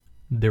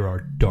There are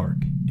dark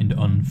and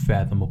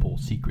unfathomable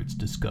secrets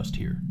discussed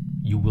here.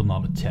 You will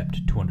not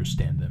attempt to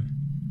understand them.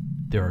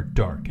 There are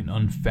dark and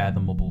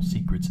unfathomable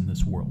secrets in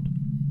this world.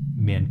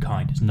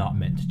 Mankind is not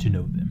meant to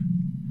know them.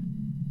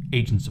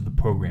 Agents of the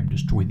program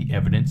destroy the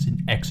evidence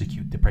and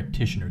execute the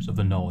practitioners of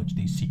the knowledge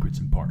these secrets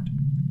impart.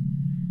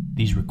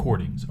 These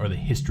recordings are the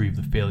history of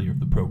the failure of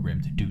the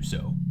program to do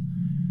so.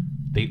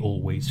 They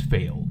always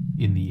fail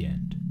in the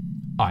end.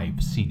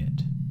 I've seen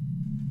it.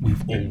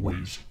 We've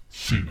always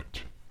seen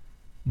it.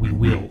 We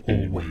will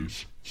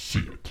always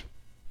see it.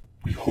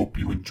 We hope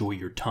you enjoy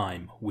your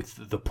time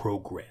with the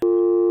program.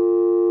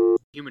 The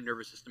human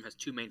nervous system has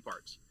two main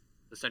parts: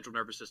 the central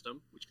nervous system,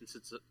 which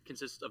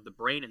consists of the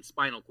brain and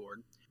spinal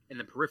cord, and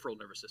the peripheral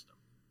nervous system,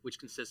 which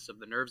consists of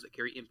the nerves that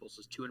carry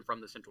impulses to and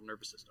from the central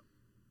nervous system.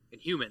 In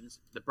humans,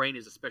 the brain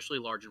is especially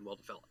large and well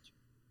developed.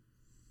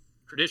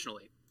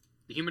 Traditionally,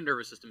 the human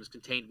nervous system is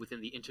contained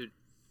within the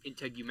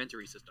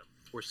integumentary system,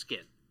 or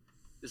skin.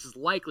 This is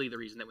likely the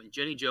reason that when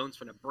Jenny Jones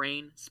found a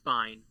brain,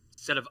 spine,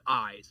 set of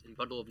eyes, and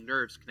bundle of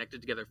nerves connected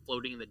together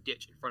floating in the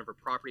ditch in front of her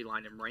property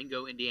line in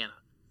Marengo, Indiana,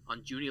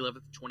 on June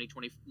 11,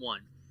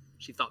 2021,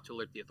 she thought to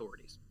alert the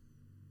authorities.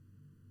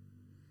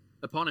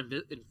 Upon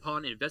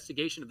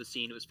investigation of the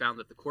scene, it was found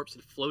that the corpse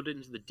had floated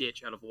into the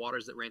ditch out of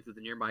waters that ran through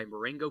the nearby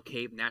Marengo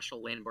Cave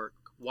National Landmark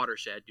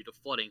watershed due to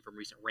flooding from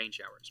recent rain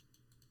showers.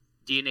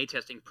 DNA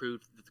testing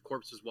proved that the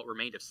corpse was what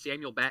remained of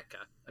Samuel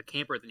Batka, a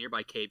camper at the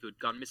nearby cave who had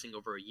gone missing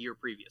over a year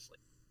previously.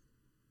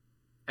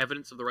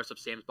 Evidence of the rest of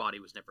Sam's body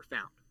was never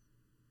found.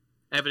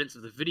 Evidence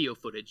of the video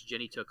footage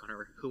Jenny took on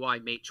her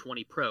Huawei Mate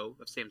 20 Pro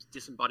of Sam's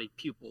disembodied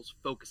pupils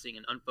focusing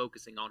and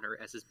unfocusing on her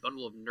as his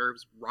bundle of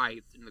nerves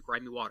writhed in the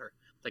grimy water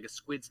like a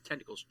squid's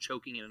tentacles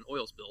choking in an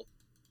oil spill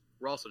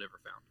were also never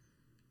found.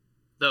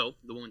 Though,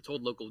 the woman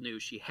told local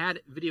news she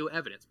had video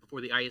evidence before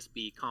the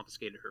ISB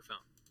confiscated her phone.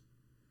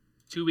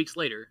 2 weeks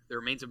later, the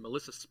remains of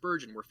Melissa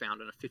Spurgeon were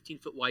found in a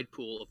 15-foot wide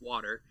pool of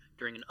water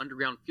during an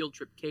underground field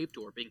trip cave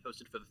tour being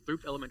hosted for the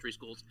Throop Elementary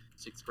School's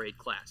 6th grade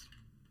class.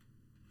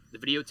 The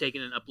video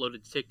taken and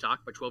uploaded to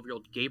TikTok by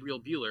 12-year-old Gabriel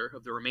Bueller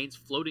of the remains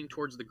floating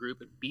towards the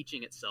group and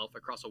beaching itself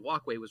across a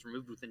walkway was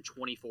removed within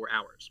 24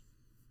 hours.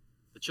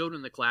 The children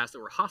in the class that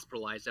were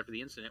hospitalized after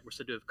the incident were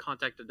said to have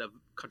contracted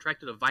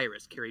a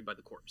virus carried by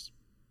the corpse.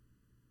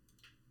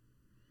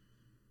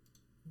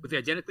 With the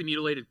identically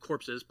mutilated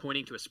corpses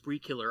pointing to a spree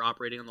killer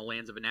operating on the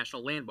lands of a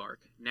national landmark,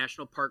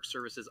 National Park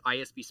Service's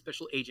ISB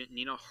Special Agent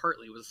Nina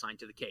Hartley was assigned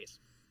to the case.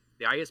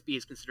 The ISB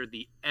is considered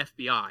the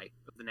FBI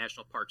of the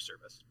National Park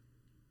Service.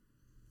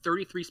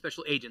 33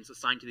 special agents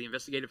assigned to the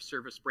Investigative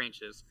Service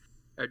Branch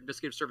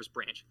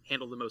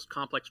handle the most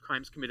complex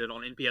crimes committed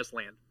on NPS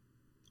land.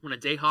 When a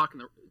day hike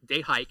in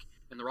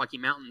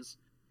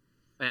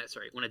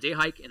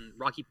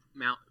Rocky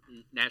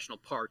Mountain National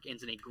Park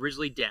ends in a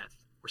grisly death,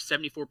 where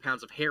 74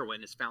 pounds of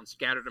heroin is found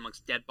scattered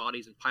amongst dead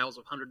bodies and piles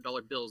of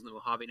 $100 bills in the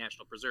Mojave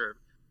National Preserve,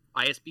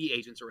 ISB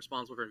agents are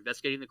responsible for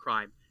investigating the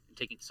crime and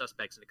taking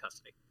suspects into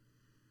custody.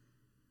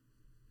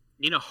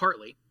 Nina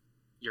Hartley,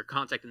 your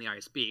contact in the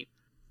ISB,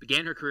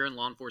 began her career in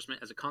law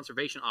enforcement as a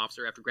conservation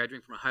officer after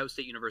graduating from Ohio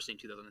State University in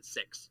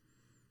 2006.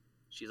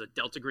 She is a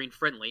Delta Green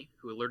friendly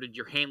who alerted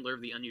your handler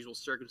of the unusual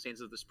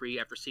circumstances of the spree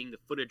after seeing the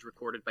footage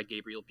recorded by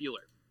Gabriel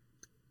Bueller.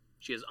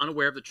 She is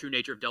unaware of the true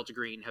nature of Delta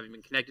Green, having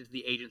been connected to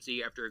the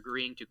agency after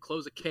agreeing to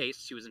close a case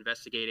she was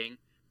investigating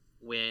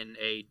when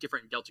a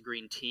different Delta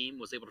Green team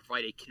was able to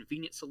provide a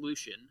convenient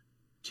solution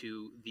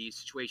to the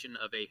situation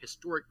of a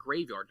historic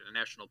graveyard in a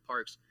national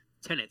park's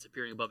tenants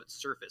appearing above its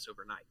surface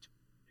overnight.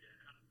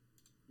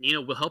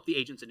 Nina will help the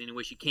agents in any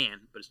way she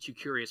can, but is too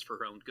curious for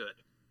her own good.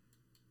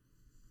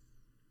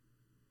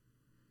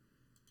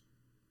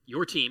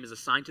 Your team is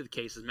assigned to the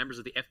case as members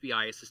of the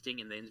FBI assisting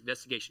in the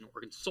investigation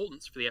or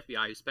consultants for the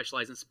FBI who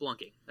specialize in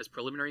spelunking, as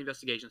preliminary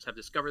investigations have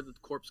discovered that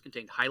the corpse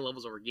contained high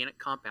levels of organic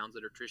compounds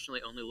that are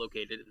traditionally only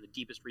located in the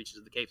deepest reaches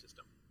of the cave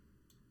system.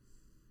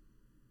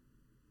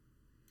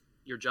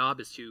 Your job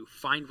is to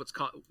find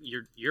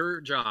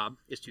your job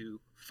is to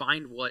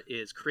find what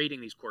is creating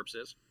these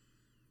corpses,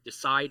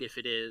 decide if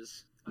it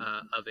is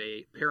of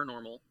a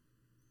paranormal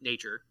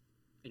nature,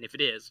 and if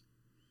it is,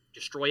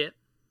 destroy it,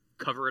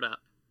 cover it up,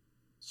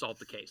 solve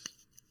the case.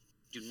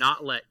 Do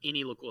not let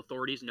any local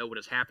authorities know what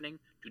is happening.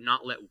 Do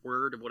not let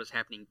word of what is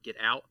happening get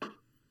out.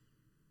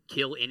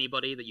 Kill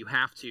anybody that you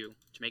have to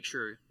make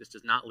sure this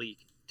does not leak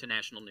to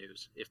national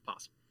news, if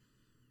possible.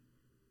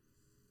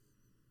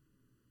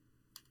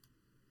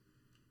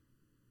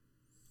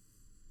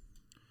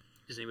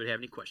 Does anybody have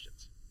any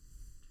questions?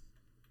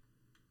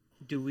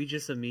 Do we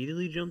just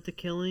immediately jump to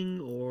killing,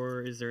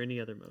 or is there any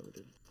other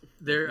motive?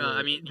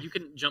 You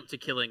can jump to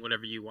killing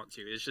whenever you want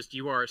to. It's just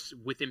you are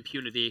with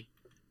impunity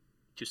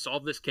to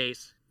solve this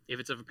case. If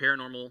it's a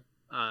paranormal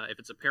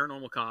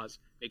cause,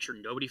 make sure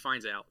nobody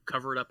finds out.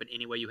 Cover it up in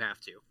any way you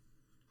have to.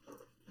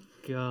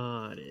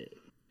 Got it.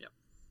 Yep.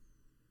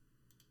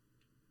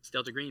 It's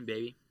Delta Green,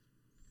 baby.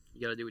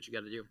 You gotta do what you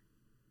gotta do.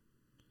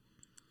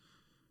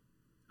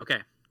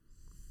 Okay.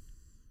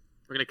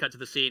 We're gonna cut to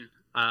the scene.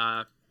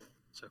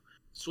 So,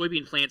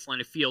 soybean plants line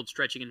a field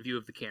stretching in view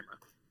of the camera.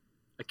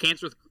 A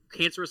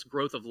cancerous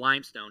growth of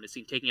limestone is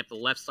seen taking up the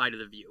left side of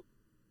the view.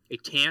 A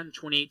tan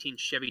 2018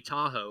 Chevy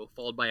Tahoe,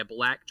 followed by a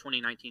black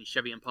 2019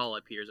 Chevy Impala,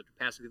 appears after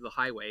passing through the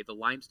highway the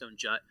limestone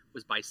jut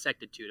was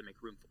bisected to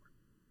make room for.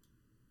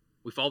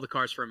 We follow the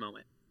cars for a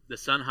moment, the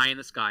sun high in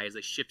the sky as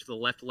they shift to the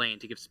left lane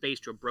to give space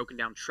to a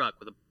broken-down truck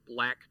with a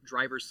black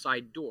driver's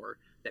side door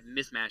that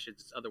mismatches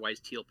its otherwise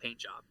teal paint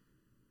job.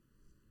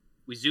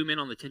 We zoom in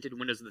on the tinted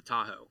windows of the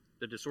Tahoe,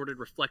 the distorted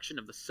reflection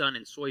of the sun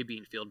and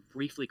soybean field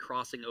briefly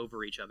crossing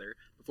over each other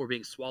before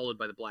being swallowed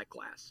by the black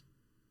glass.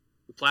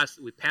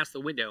 We pass the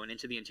window and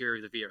into the interior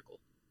of the vehicle.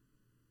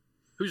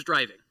 Who's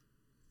driving?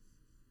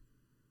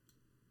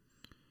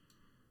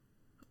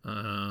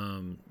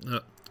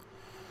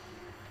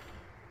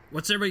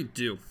 What's everybody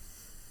do?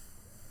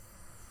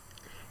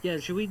 Yeah,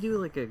 should we do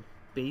like a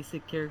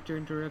basic character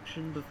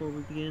introduction before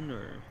we begin,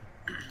 or?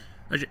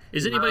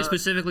 Is anybody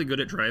specifically good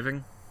at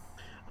driving?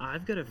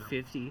 I've got a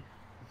 50,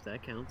 if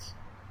that counts.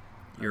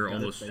 You're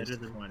almost better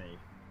than 20.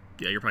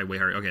 Yeah, you're probably way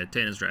higher. Okay,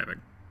 Tanner's driving.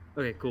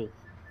 Okay, cool.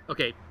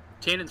 Okay,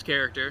 Tannen's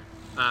character,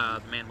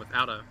 the man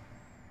without a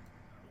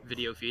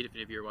video feed, if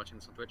any of you are watching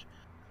this on Twitch,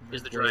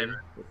 is the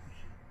driver.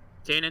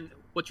 Tannen,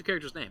 what's your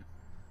character's name?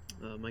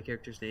 My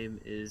character's name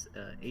is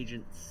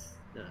Agent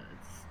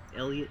it's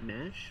Elliot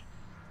Nash.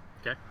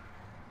 Okay.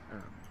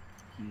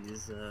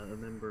 He's a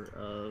member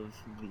of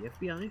the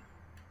FBI.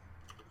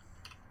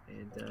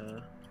 And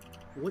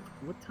what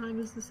time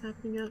is this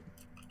happening at?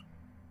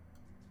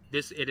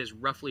 It is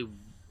roughly,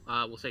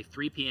 we'll say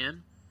 3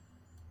 p.m.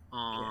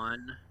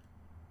 on.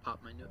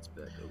 Pop my notes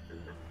back over.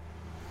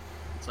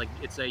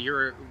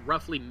 You're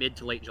roughly mid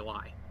to late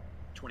July,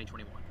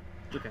 2021.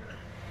 Okay.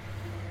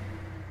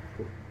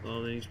 Cool.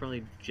 Well, then he's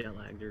probably jet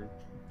lagged or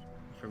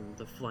from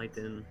the flight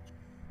in.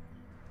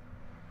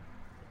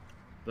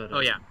 But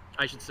oh yeah,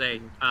 I should say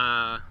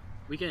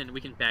we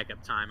can back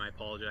up time. I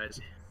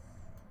apologize.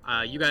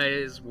 You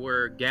guys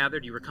were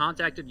gathered. You were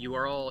contacted. You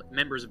are all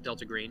members of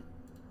Delta Green.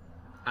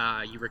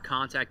 You were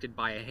contacted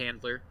by a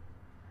handler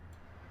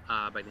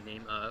by the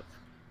name of,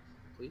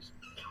 please.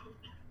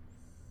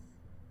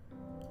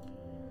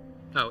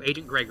 Oh,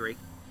 Agent Gregory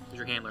is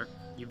your handler.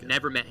 You've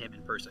never met him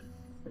in person.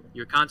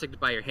 You were contacted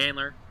by your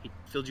handler. He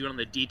filled you in on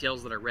the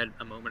details that I read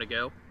a moment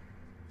ago.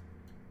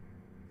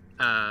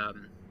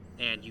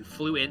 And you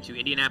flew into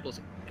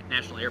Indianapolis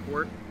National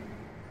Airport.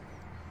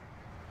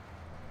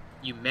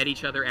 You met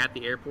each other at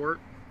the airport.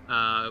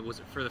 Was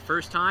it for the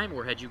first time,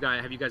 or have you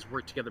guys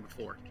worked together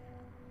before?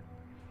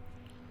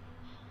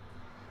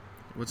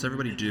 What's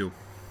everybody do?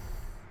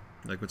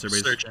 Like, what's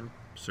everybody's...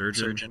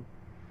 Surgeon.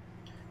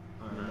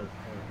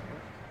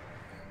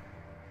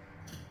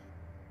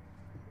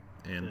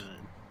 And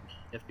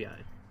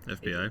FBI.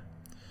 FBI.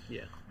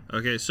 Yeah.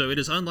 Okay, so it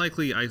is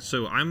unlikely.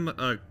 I'm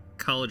a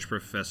college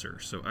professor,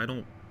 so I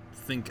don't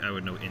think I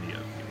would know any of you.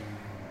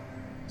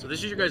 So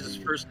this is your guys'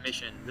 first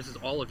mission. This is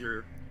all of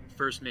your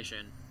first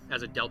mission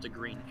as a Delta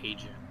Green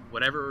agent.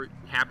 Whatever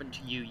happened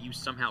to you, you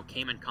somehow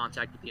came in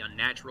contact with the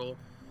unnatural.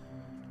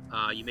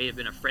 You may have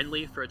been a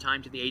friendly for a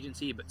time to the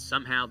agency, but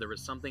somehow there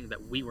was something that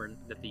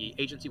the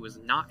agency was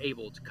not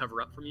able to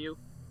cover up from you,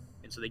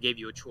 and so they gave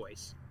you a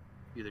choice: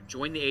 either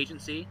join the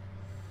agency,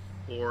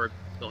 or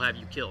they'll have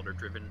you killed or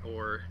driven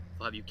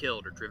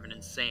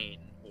insane,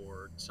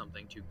 or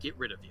something to get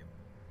rid of you.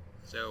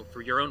 So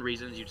for your own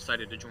reasons, you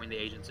decided to join the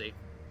agency.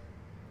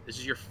 This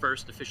is your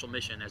first official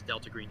mission as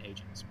Delta Green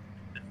agents.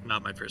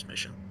 Not my first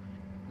mission.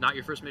 Not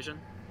your first mission?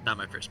 Not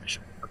my first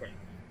mission. Okay.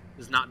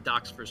 This is not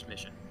Doc's first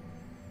mission.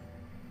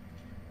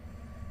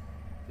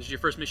 This is your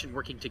first mission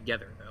working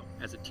together, though,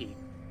 as a team.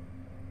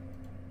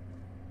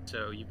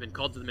 So you've been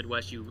called to the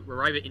Midwest. You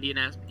arrive at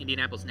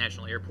Indianapolis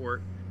National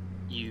Airport.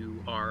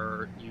 You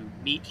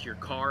meet your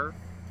car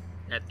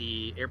at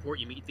the airport.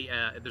 You meet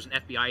there's an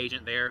FBI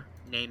agent there.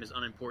 Name is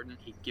unimportant.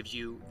 He gives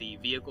you the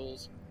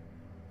vehicles.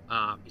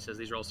 He says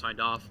these are all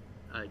signed off.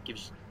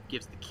 Gives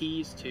the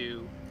keys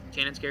to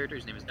Tannen's character.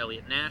 His name is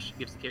Elliot Nash.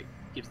 Gives the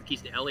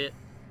keys to Elliot.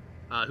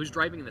 Who's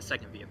driving in the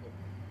second vehicle?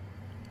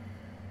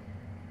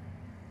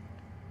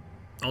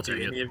 I'll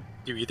take it.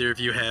 Do either of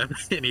you have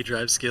any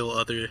drive skill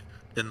other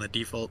than the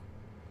default?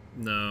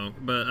 No,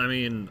 but I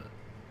mean,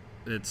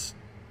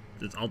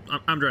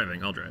 I'm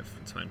driving. I'll drive.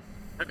 It's fine.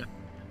 Okay.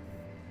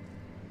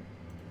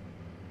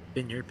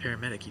 Ben, you're a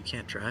paramedic. You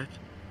can't drive.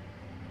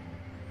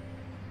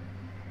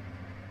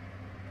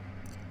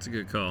 It's a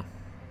good call.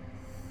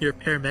 You're a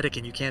paramedic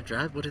and you can't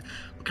drive? What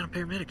kind of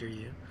paramedic are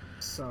you?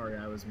 Sorry,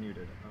 I was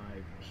muted.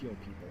 I heal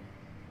people.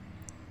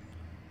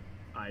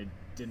 I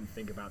didn't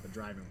think about the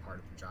driving part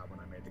of the job when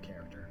I made the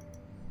character.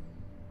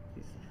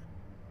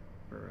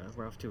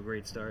 We're off to a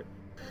great start.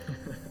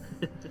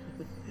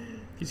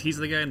 He's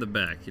the guy in the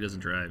back. He doesn't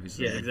drive.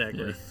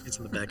 Exactly. Yeah. It's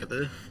in the back of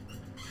the...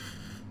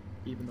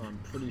 Even though I'm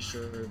pretty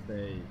sure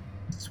they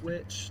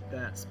switch,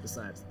 that's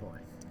besides the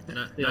point.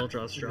 They all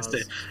draw straws.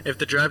 If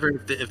the driver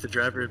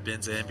of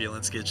Ben's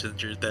ambulance gets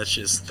injured, that's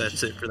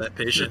it for that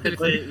patient.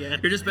 Yeah.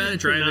 You're just bad at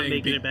driving. Not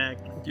making it back.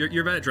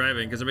 You're bad at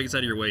driving because it makes it out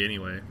of your way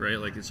anyway, right?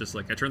 Like, it's just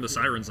like I turn the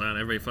sirens on,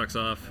 everybody fucks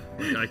off.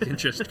 Like, I can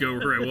just go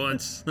where I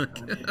want.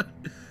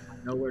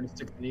 Know where to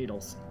stick the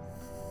needles.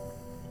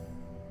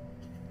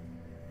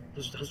 I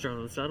was driving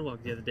on the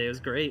sidewalk the other day. It was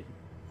great.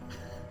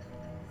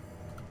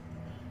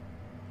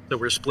 So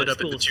we're split At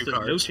up into school, two so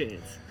cars. No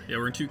chance. Yeah,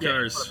 we're in two Yeah,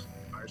 cars.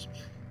 Cars.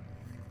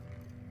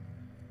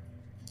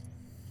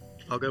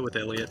 I'll go with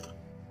Elliot.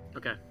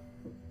 Okay.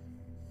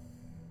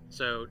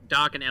 So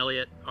Doc and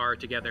Elliot are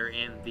together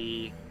in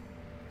the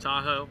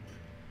Tahoe.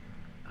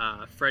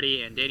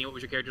 Freddie and Danny, what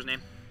was your character's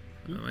name?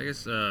 I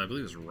guess I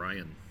believe it's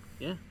Ryan.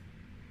 What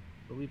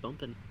are we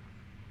bumping?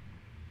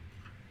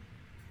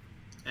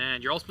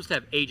 And you're all supposed to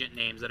have agent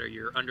names that are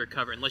your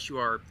undercover, unless you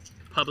are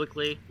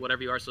publicly,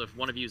 whatever you are. So if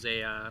one of you is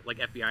a like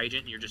FBI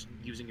agent and you're just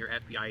using your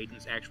FBI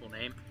agent's actual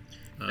name,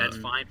 that's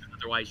fine. But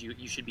otherwise,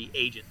 you should be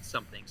agent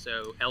something.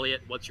 So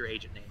Elliot, what's your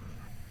agent name?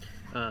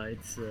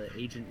 It's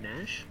Agent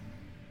Nash.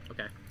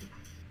 Okay.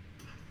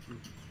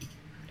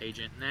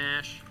 Agent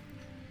Nash.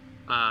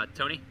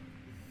 Tony?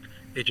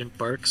 Agent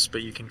Barks,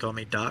 but you can call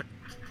me Doc.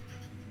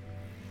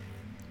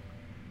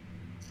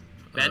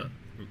 Ben?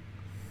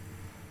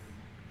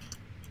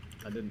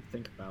 I didn't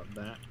think about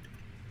that.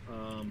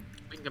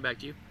 We can come back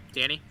to you.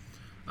 Danny?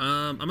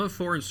 I'm a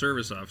foreign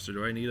service officer.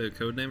 Do I need a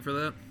code name for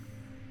that?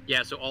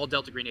 Yeah, so all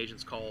Delta Green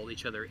agents call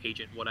each other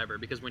agent whatever,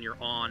 because when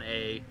you're on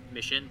a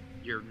mission,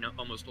 you're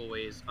almost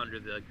always under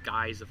the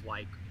guise of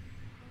like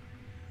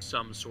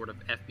some sort of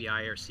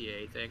FBI or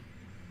CIA thing.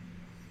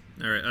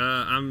 All right.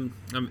 I'm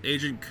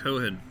Agent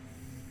Cohen.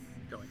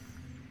 Going.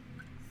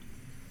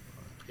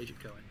 Agent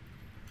Cohen.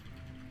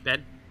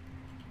 Ben?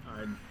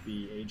 I'd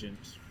be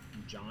Agent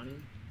Johnny.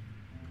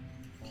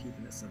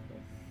 Keeping it simple.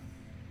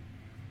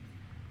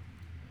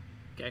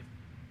 Okay.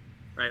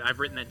 Right, I've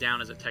written that down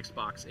as a text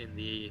box in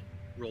the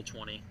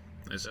Roll20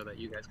 Nice. so that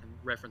you guys can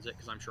reference it,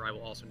 because I'm sure I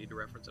will also need to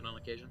reference it on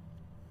occasion.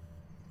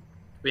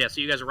 But yeah,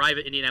 so you guys arrive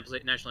at Indianapolis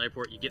International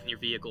Airport, you get in your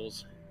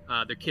vehicles,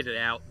 they're kitted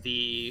out.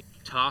 The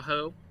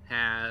Tahoe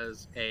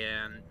has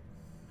an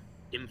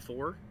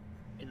M4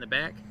 in the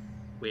back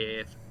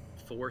with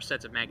 4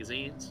 sets of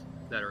magazines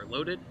that are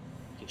loaded,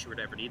 in case you were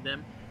to ever need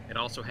them. It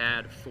also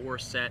had 4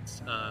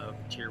 sets of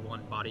Tier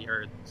 1 body,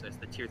 or it says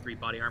the Tier 3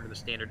 body armor, the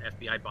standard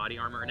FBI body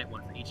armor in it,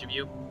 one for each of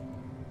you.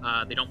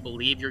 They don't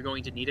believe you're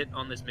going to need it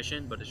on this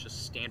mission, but it's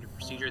just standard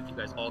procedure that you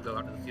guys all go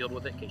out to the field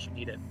with it in case you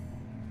need it.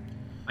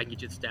 I can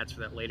get you the stats for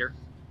that later.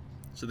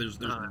 So there's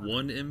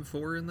one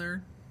M4 in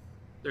there.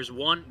 There's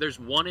one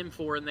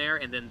M4 in there,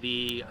 and then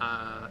the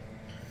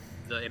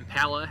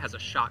Impala has a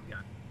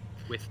shotgun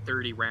with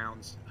 30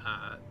 rounds,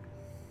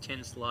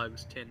 10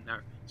 slugs,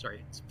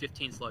 it's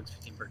 15 slugs,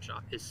 15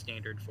 birdshot is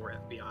standard for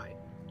FBI,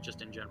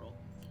 just in general.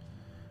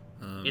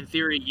 In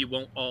theory, you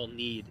won't all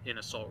need an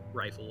assault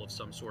rifle of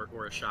some sort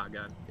or a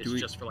shotgun. It's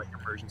just for like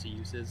emergency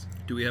uses.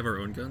 Do we have our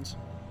own guns?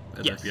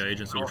 As Yes. FBI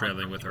agents, All we're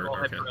traveling with all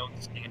our. have Okay. their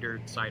own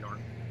standard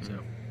sidearm. So.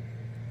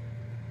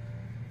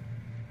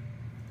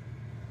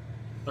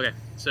 Okay,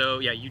 so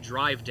yeah, you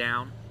drive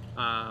down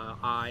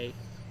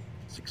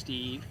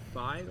I-65,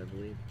 I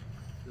believe.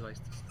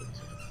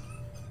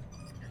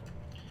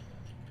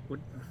 What?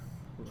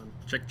 Hold on.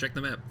 Check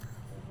the map.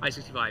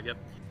 I-65, yep.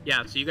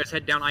 Yeah, so you guys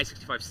head down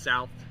I-65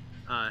 south,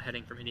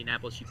 heading from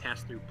Indianapolis. You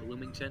pass through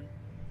Bloomington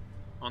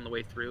on the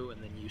way through,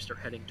 and then you start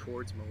heading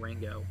towards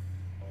Marengo.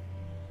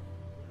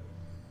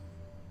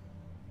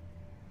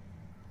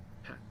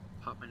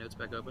 Pop my notes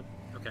back open.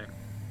 Okay.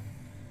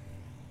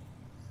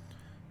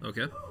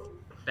 Okay.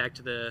 Back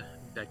to the.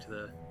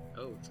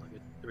 Oh, it's not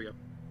good. There we go.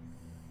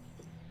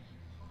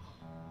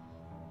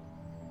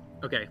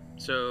 Okay,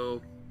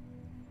 so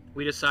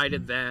we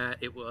decided that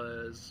it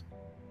was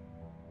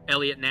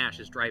Elliot Nash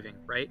is driving,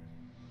 right?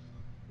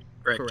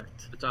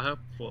 Correct. The Tahoe.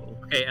 Whoa.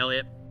 Okay,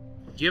 Elliot.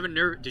 Do you have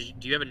do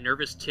you have a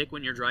nervous tick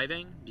when you're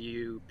driving? Do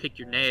you pick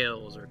your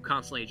nails or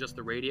constantly adjust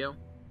the radio?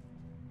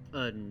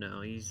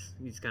 No, he's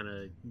kind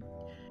of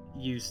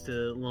used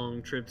to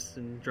long trips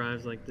and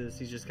drives like this.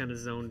 He's just kind of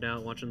zoned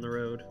out watching the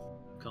road.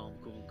 Calm,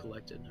 cool, and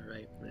collected. All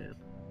right. Yeah.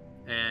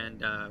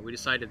 And we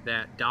decided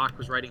that Doc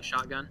was riding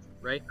shotgun,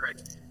 right?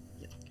 Correct.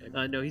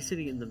 Okay. No, he's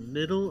sitting in the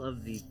middle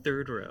of the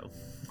 3rd row.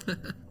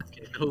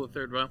 Okay, middle of the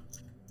 3rd row.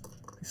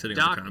 He's sitting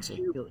Doc, on the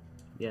console.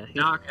 Yeah.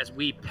 Doc, as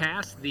we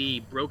pass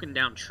the broken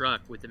down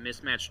truck with the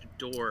mismatched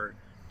door,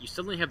 you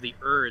suddenly have the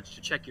urge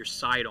to check your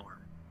sidearm.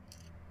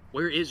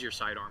 Where is your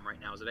sidearm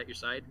right now? Is it at your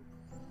side?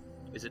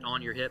 Is it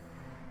on your hip?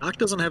 Doc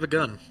doesn't have a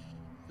gun.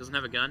 Doesn't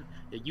have a gun?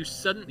 Yeah,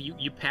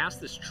 you pass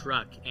this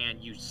truck and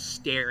you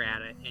stare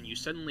at it and you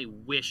suddenly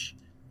wish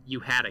you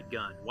had a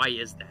gun. Why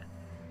is that?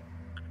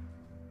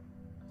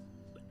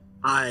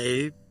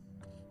 I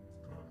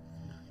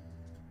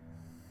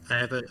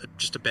have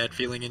just a bad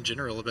feeling in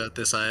general about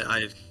this.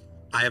 I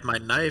have my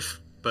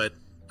knife, but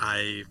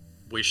I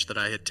wish that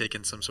I had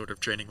taken some sort of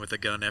training with a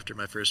gun after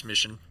my first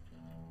mission.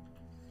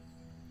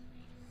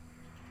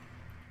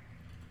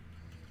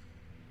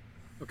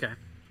 Okay.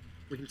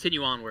 We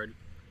continue onward.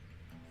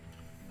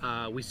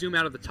 We zoom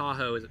out of the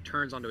Tahoe as it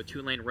turns onto a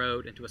 2-lane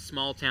road into a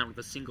small town with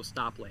a single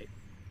stoplight.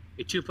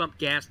 A 2-pump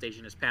gas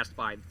station has passed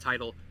by. The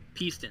title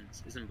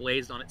Pistons is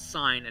emblazoned on its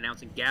sign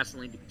announcing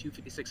gasoline to be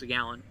 $2.56 a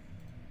gallon.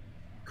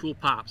 Cool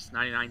Pops,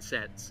 99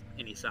 cents,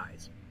 any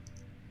size.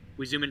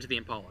 We zoom into the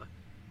Impala.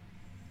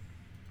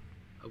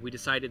 We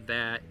decided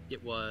that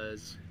it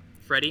was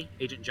Freddy,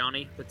 Agent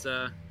Johnny, that's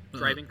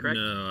driving, correct?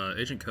 No,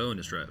 Agent Cohen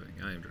is driving.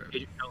 I am driving.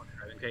 Agent Cohen is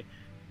driving,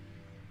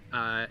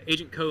 okay.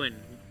 Agent Cohen,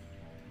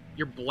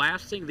 you're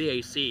blasting the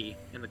AC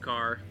in the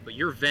car, but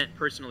your vent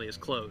personally is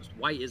closed.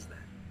 Why is that?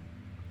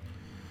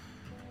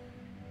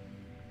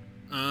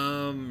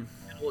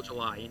 Middle of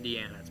July,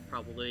 Indiana. It's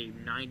probably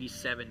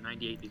 97,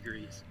 98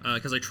 degrees.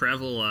 Because I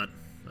travel a lot.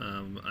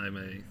 I'm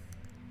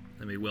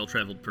a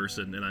well-traveled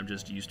person, and I'm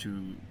just used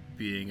to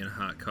being in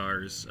hot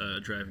cars,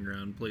 driving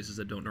around places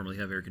that don't normally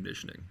have air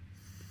conditioning.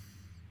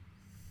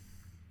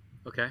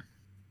 Okay.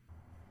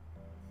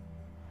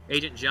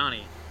 Agent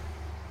Johnny,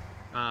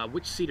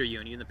 which seat are you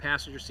in? You in the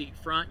passenger seat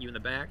front? You in the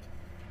back?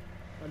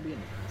 I'd be in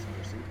the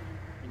passenger seat.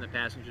 In the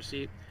passenger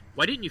seat.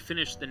 Why didn't you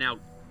finish the now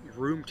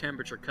room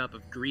temperature cup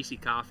of greasy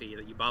coffee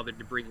that you bothered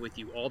to bring with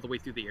you all the way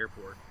through the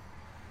airport?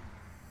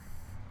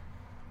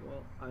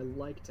 Well, I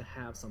like to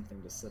have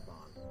something to sip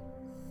on,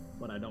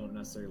 but I don't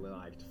necessarily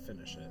like to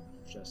finish it.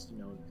 Just,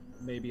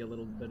 maybe a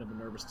little bit of a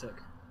nervous tick.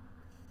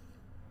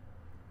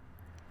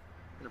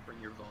 I'm gonna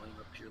bring your volume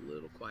up here a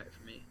little quiet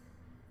for me.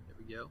 There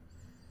we go.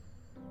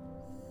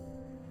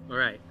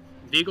 Alright.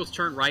 Vehicles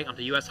turn right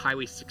onto US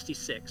Highway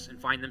 66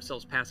 and find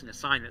themselves passing a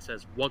sign that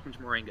says, "Welcome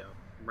to Marengo.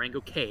 Marengo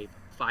Cave,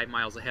 5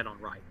 miles ahead on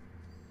right."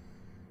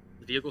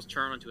 The vehicles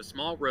turn onto a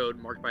small road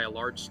marked by a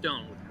large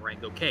stone with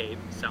Marengo Cave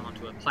set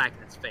onto a plaque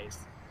in its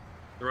face.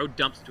 The road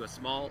dumps into a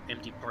small,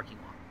 empty parking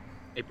lot.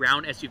 A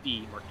brown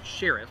SUV marked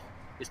Sheriff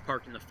is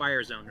parked in the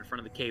fire zone in front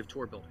of the cave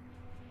tour building.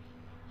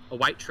 A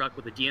white truck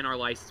with a DNR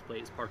license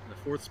plate is parked in the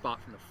fourth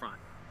spot from the front.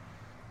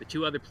 The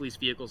 2 other police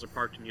vehicles are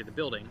parked near the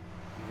building,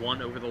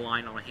 one over the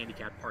line on a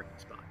handicapped parking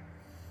spot.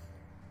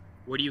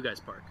 Where do you guys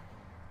park?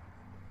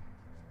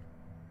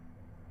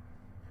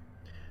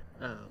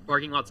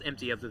 Parking lot's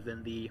empty other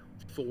than the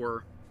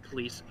 4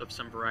 police of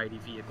some variety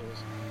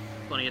vehicles.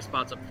 Plenty of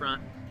spots up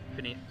front,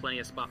 plenty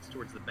of spots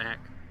towards the back.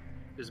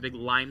 There's a big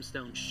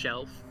limestone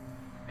shelf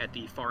at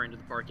the far end of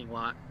the parking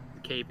lot.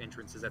 The cave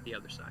entrance is at the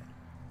other side.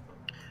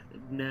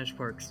 Nash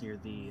parks near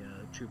the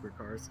trooper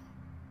cars.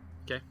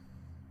 Okay.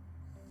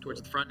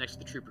 Towards the front next to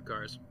the trooper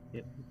cars.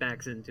 Yep,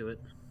 backs into it.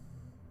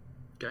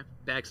 Okay.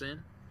 Backs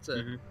in. It's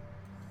a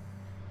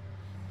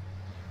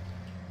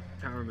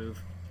Power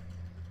move.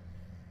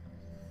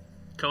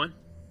 Cohen?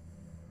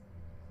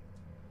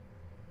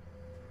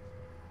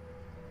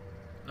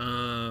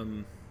 Yeah,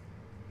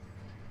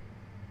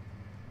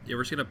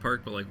 we're just gonna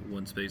park, but like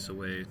 1 space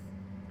away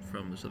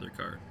from this other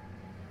car.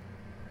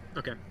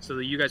 Okay, so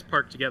you guys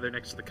park together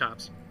next to the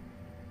cops.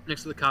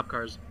 Next to the cop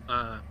cars.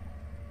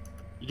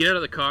 You get out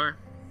of the car,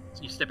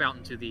 so you step out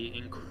into the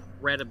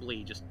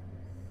incredibly, just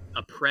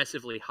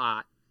oppressively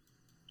hot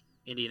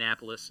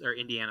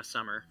Indiana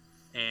summer,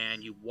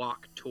 and you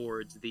walk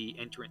towards the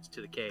entrance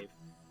to the cave.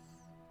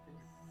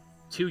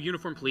 2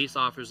 uniformed police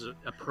officers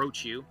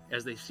approach you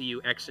as they see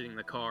you exiting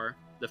the car.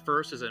 The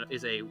first is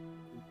a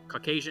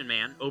Caucasian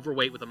man,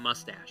 overweight with a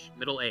mustache,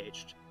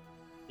 middle-aged.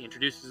 He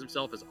introduces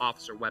himself as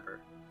Officer Weber.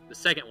 The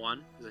second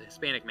one is a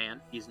Hispanic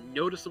man. He's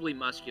noticeably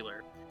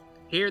muscular.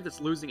 Hair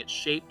that's losing its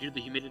shape due to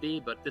the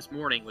humidity, but this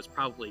morning was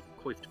probably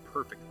coiffed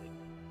perfectly.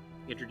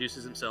 He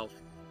introduces himself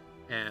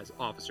as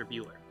Officer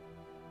Bueller.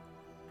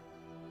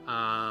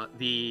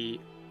 The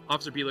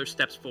Officer Bueller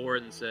steps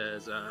forward and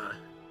says, I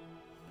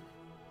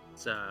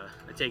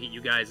take it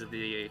you guys are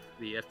the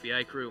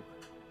FBI crew?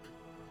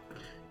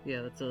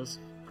 Yeah, that's us.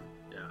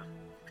 Yeah,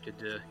 good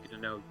to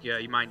know. Yeah,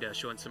 you mind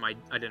showing some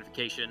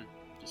identification,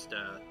 just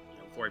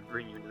before I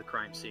bring you into the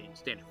crime scene?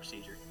 Standard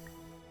procedure.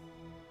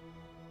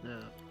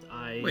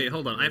 Wait,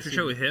 hold on. I have to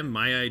show him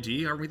my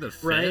ID? Aren't we the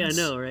feds? Right, I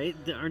know, right?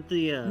 Aren't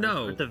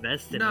the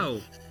vests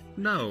enough?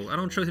 No, I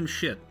don't show him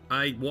shit.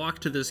 I walk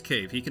to this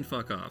cave. He can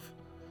fuck off.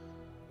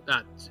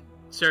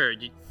 Sir,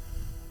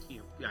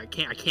 I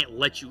can't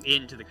let you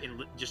into the.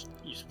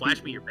 You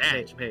flash me your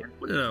badge. Hey.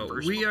 No,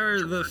 we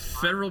are the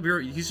Federal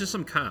Bureau. He's just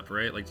some cop,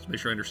 right? Like, to make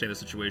sure I understand the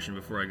situation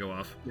before I go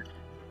off.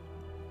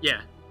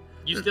 Yeah.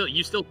 You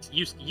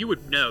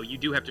would know. You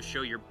do have to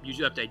show you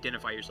do have to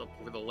identify yourself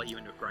before they'll let you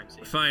into a crime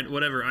scene. Fine,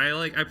 whatever.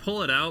 I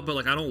pull it out, but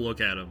like I don't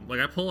look at him. Like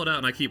I pull it out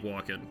and I keep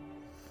walking.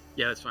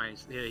 Yeah, that's fine.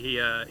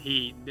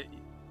 He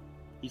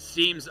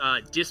seems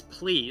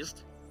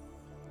displeased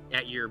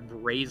at your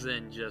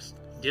brazen just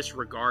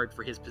disregard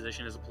for his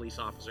position as a police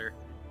officer,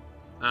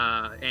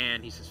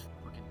 and he says,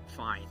 "Fucking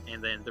fine."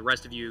 And then the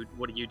rest of you,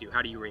 what do you do?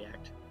 How do you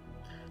react?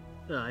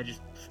 I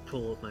just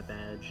pull up my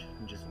badge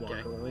and just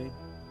walk away.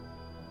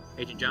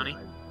 Agent Johnny?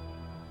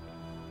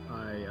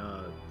 I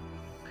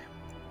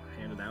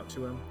hand it out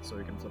to him so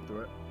he can flip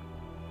through it.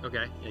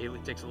 Okay, yeah, he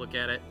takes a look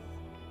at it.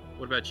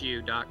 What about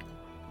you, Doc?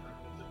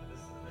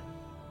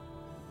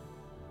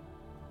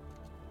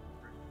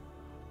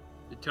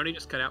 Did Tony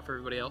just cut out for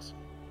everybody else?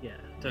 Yeah,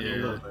 A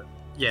little bit.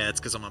 Yeah, it's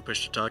because I'm on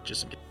push to talk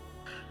just in case.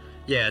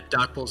 Yeah,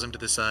 Doc pulls him to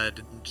the side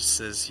and just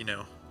says,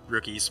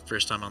 rookies,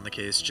 first time on the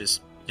case,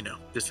 just,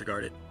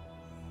 disregard it.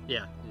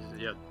 Yeah,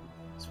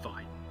 it's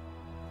fine.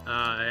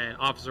 And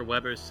Officer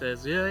Weber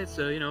says, "Yeah, it's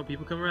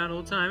people come around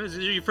all the time. Is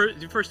this your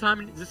first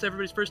time? Is this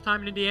everybody's first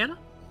time in Indiana?"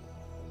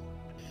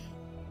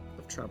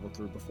 I've traveled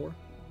through before.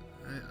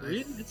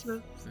 Really? It's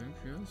a, think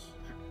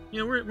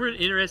yes. we're an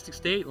interesting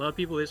state. A lot of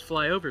people just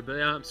fly over, but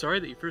I'm sorry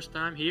that your first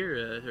time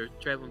here or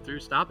traveling through,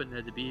 stopping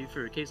had to be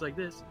for a case like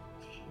this.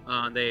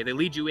 They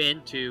lead you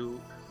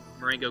into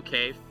Marengo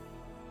Cave,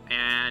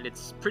 and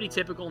it's pretty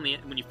typical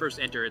when you first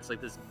enter. It's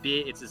like this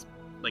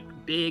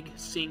big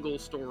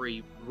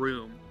single-story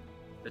room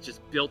that's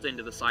just built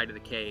into the side of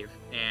the cave,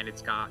 and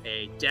it's got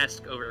a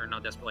desk over, or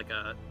not desk, but like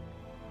a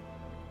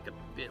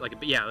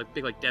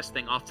big desk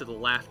thing off to the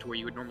left where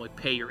you would normally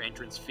pay your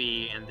entrance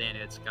fee, and then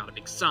it's got a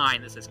big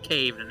sign that says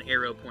cave and an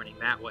arrow pointing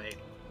that way.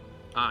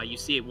 You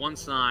see one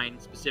sign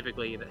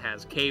specifically that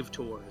has cave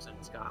tours, and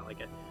it's got like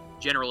a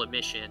general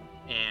admission,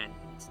 and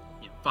it's,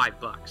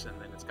 $5,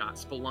 and then it's got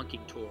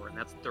spelunking tour, and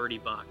that's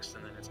 $30,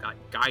 and then it's got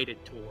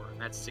guided tour, and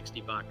that's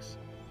 $60.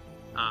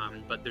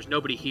 But there's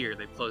nobody here.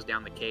 They've closed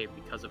down the cave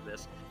because of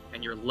this,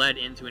 and you're led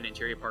into an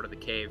interior part of the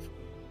cave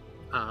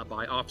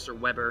by Officer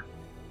Weber.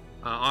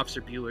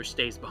 Officer Bueller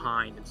stays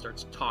behind and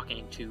starts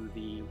talking to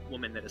the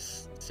woman that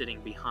is sitting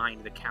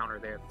behind the counter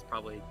there. It's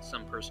probably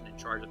some person in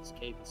charge of this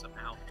cave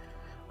somehow.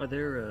 Are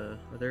there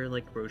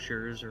like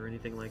brochures or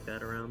anything like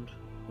that around?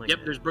 Like, Yep,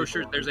 there's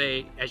brochures.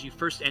 As you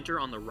first enter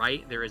on the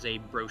right, there is a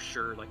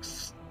brochure like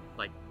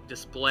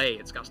display.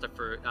 It's got stuff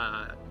for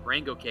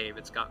Marengo Cave.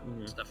 It's got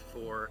stuff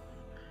for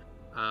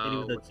Any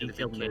with a what's the big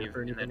detailed map cave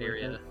or in anything that like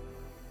area. that?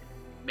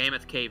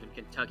 Mammoth Cave in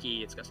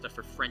Kentucky. It's got stuff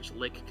for French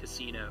Lick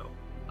Casino,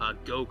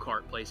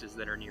 go-kart places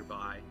that are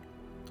nearby.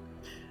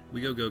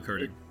 We go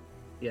karting.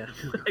 Yeah,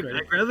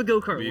 I grab a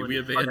go-kart. We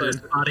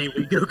abandoned.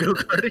 We go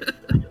go-karting.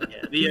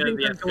 Yeah,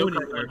 the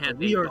go-kart one has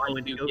we a are buy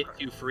going two to get go-kart.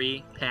 two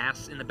free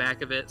pass in the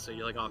back of it, so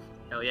you're like, oh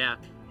hell yeah,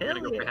 I'm Hell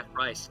gonna go yeah. for half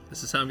price.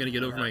 This is how I'm gonna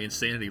get over my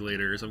insanity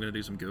later. Is I'm gonna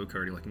do some go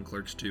karting like in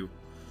Clerks 2.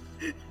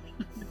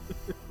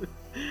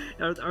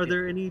 Are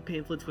there any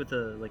pamphlets with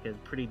a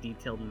pretty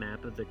detailed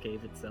map of the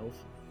cave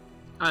itself?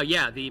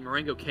 Yeah, the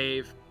Marengo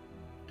Cave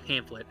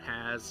pamphlet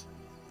has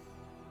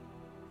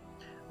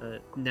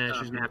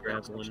Nash is gonna map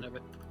grab section one of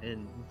it.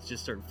 and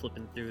just start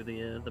flipping through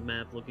the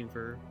map, looking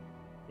for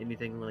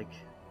anything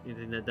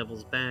that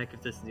Devil's Back,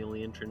 if this is the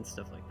only entrance,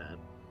 stuff like that.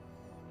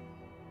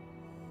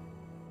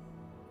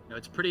 No,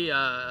 it's pretty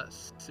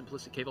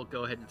simplistic cave. I'll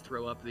go ahead and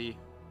throw up the.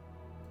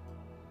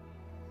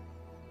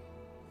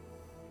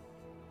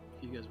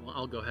 If you guys want,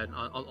 I'll go ahead and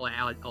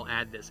I'll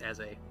add this as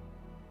a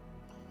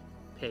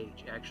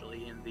page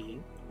actually in the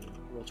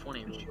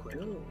Roll20 really quick.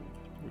 Ooh.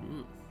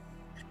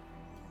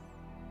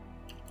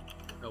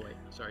 Oh wait,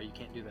 sorry, you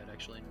can't do that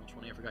actually in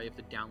Roll20. I forgot you have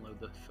to download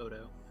the photo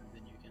and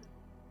then you can.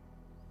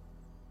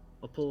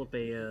 I'll pull up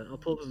a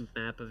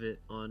map of it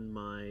on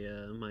my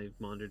my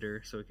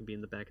monitor so it can be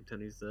in the back of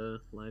Tony's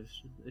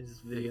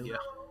his video. Yeah.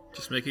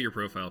 Just make it your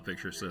profile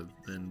picture, so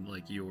then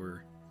like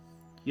your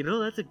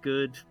That's a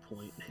good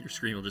point.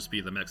 screen will just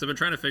be the map. 'Cause I've been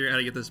trying to figure out how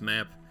to get this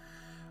map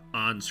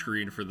on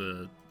screen for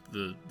the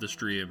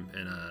stream,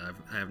 and I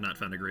have not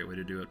found a great way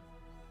to do it.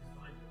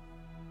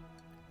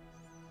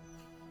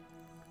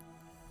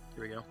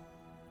 Here we go.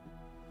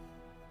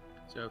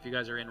 So if you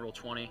guys are in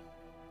Roll20,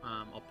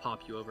 I'll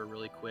pop you over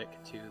really quick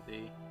to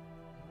the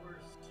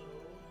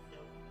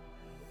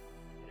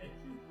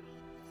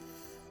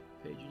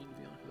page you need to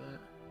be on for that.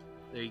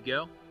 There you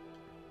go.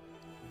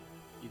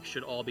 You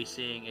should all be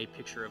seeing a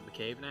picture of the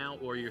cave now,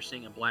 or you're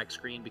seeing a black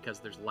screen because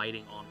there's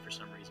lighting on for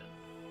some reason.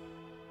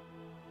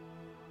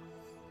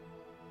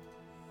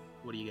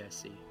 What do you guys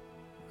see?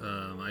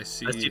 I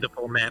see. I see the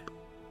full map.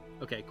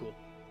 Okay, cool.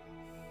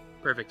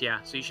 Perfect,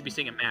 yeah. So you should be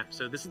seeing a map.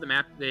 So this is the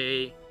map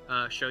they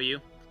show you.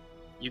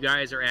 You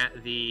guys are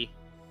at the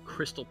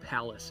Crystal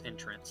Palace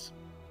entrance.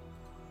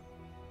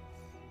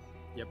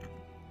 Yep.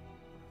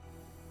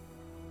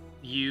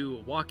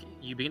 You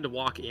begin to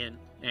walk in,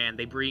 and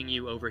they bring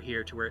you over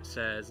here to where it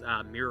says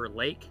Mirror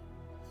Lake.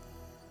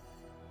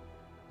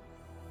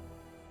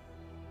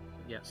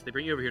 Yes, they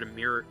bring you over here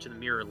to the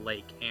Mirror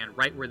Lake, and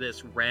right where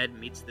this red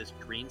meets this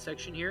green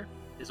section here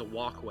is a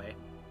walkway.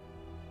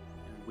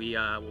 And we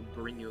will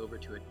bring you over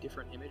to a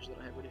different image that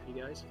I have ready for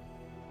you guys.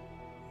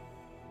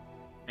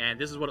 And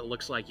this is what it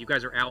looks like. You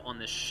guys are out on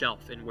this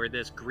shelf, and where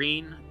this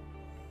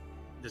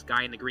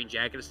guy in the green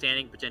jacket is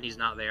standing, pretend he's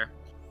not there.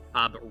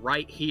 But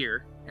right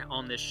here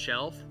on this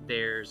shelf,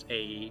 there's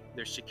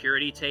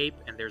security tape,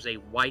 and there's a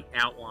white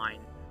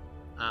outline,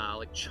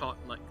 like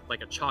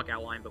a chalk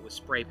outline, but with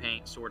spray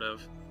paint, sort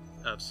of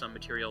some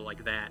material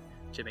like that,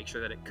 to make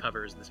sure that it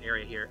covers this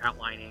area here,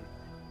 outlining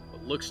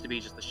what looks to be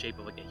just the shape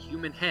of like a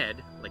human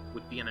head, like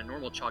would be in a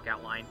normal chalk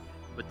outline,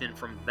 but then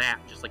from that,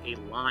 just like a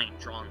line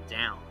drawn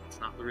down. It's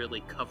not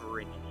really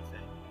covering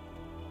anything.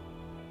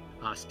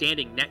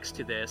 Standing next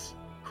to this,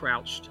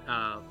 crouched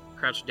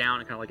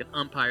down in kind of like an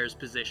umpire's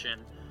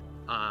position,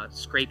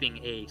 scraping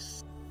a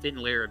thin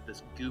layer of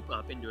this goop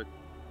up into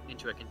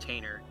a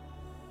container,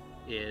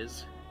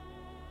 is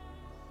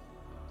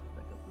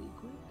back up really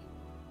quick.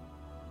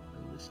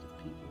 A list of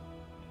people.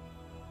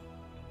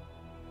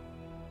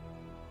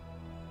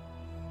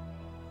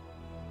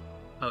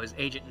 Oh, is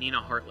Agent Nina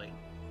Hartley.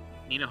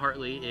 Nina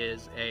Hartley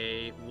is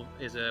a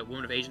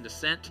woman of Asian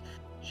descent.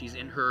 She's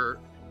in her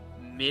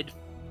mid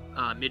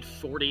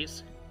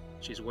 40s.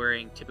 She's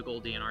wearing typical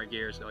DNR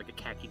gear, so like a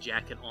khaki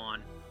jacket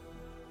on.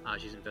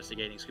 She's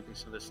investigating, scooping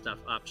some of this stuff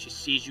up. She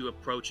sees you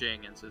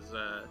approaching and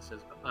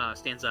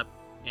stands up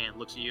and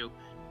looks at you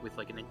with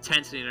like an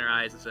intensity in her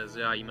eyes and says,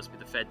 "You must be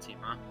the Fed team,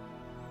 huh?"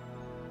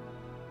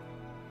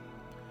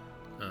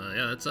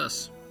 Yeah, that's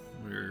us.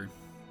 We're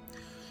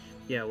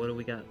Yeah, what do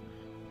we got?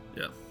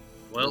 yeah.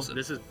 Well, Listen.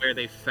 this is where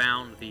they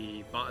found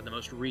the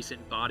most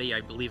recent body.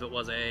 I believe it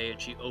was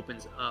and she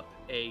opens up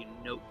a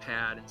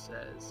notepad and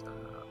says,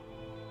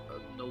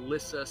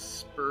 Melissa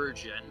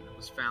Spurgeon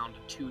was found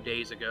 2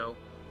 days ago.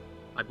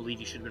 I believe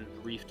you should have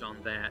been briefed on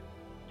that.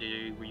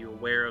 Were you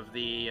aware of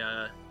the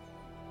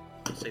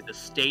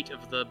state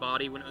of the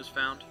body when it was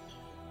found?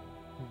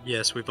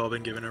 Yes, we've all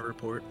been given a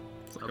report.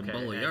 It's like Okay, a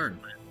ball of excellent. yarn.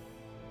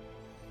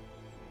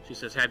 She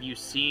says, have you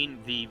seen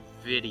the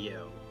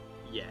video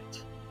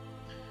yet?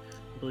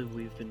 I believe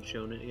we've been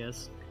shown it,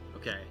 yes.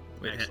 Okay,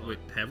 Wait, excellent.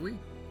 have we?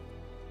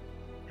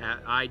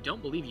 I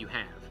don't believe you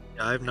have.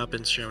 I have not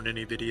been shown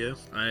any video.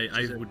 I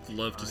She's a- would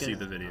love to Okay. see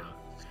the video.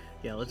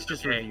 Yeah, let's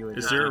just Okay. review it.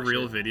 Is there a Ah,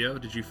 real shit. video?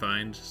 Did you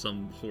find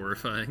some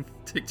horrifying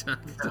TikTok?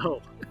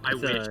 No, I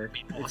It's, wish. It'd be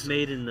It's awesome.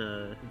 made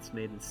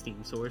in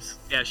Steam Source.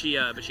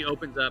 Yeah, but she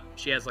opens up.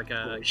 She has like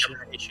a Holy shit.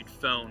 government-issued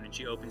phone, and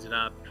she opens it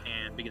up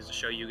and begins to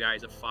show you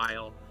guys a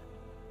file.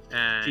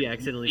 And She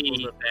accidentally you pulls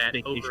see up that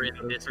vacation over in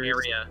photos this first.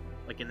 area,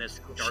 like in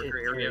this Oh, darker shit,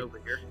 area sorry. over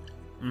here.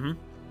 Mm-hmm.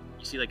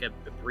 You see like a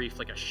brief,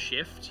 like a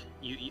shift.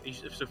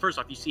 So first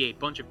off, you see a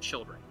bunch of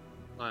children.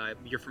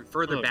 You're from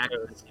further Oh, back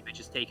good. than this image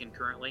is taken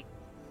currently.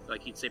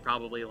 Like you'd say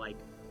probably like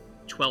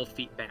 12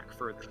 feet back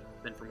further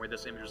than from where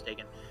this image was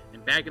taken.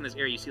 And back in this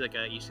area, you see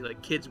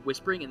like kids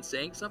whispering and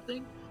saying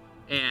something,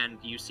 and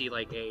you see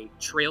like a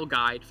trail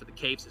guide for the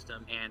cave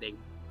system, and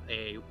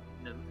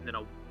then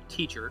a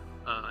teacher,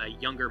 a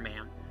younger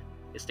man,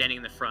 is standing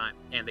in the front,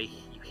 and you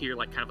hear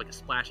like kind of like a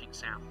splashing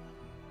sound.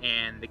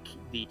 And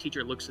the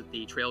teacher looks at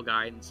the trail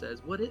guide and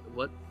says, "What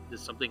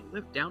does something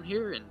live down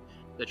here?" And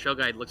the trail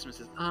guide looks at him and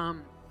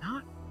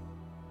says,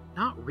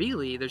 not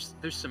really. There's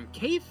some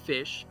cave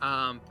fish,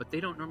 but they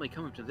don't normally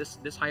come up to this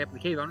high up in the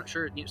cave. I'm not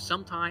sure.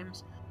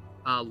 Sometimes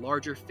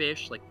larger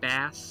fish like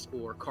bass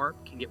or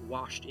carp can get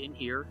washed in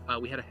here.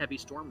 We had a heavy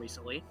storm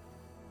recently,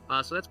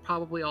 so that's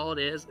probably all it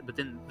is. But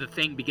then the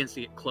thing begins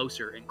to get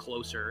closer and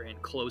closer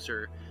and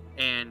closer,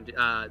 and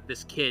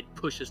this kid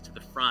pushes to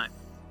the front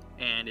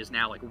and is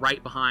now like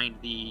right behind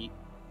the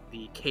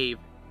cave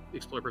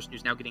explorer person,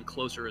 who's now getting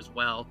closer as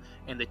well.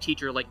 And the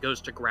teacher like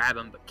goes to grab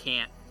him but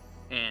can't,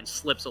 and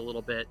slips a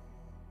little bit.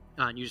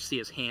 And you just see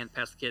his hand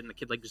past the kid, and the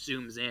kid like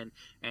zooms in,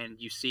 and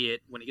you see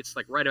it when it gets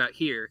like right about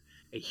here,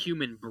 a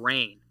human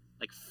brain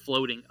like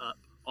floating up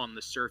on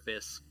the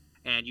surface,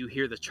 and you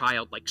hear the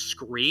child like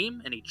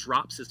scream, and he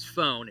drops his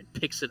phone and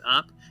picks it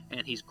up,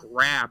 and he's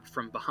grabbed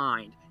from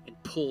behind and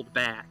pulled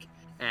back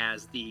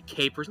as the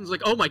cave person's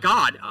like, "Oh my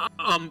God,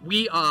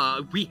 we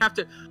have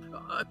to,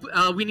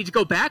 we need to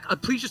go back.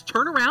 Please just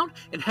turn around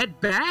and head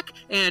back."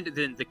 And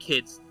then the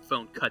kid's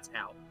phone cuts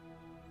out.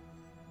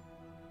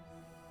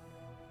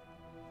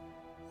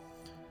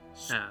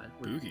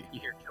 Spooky. You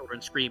hear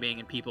children screaming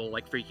and people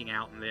like freaking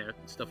out and there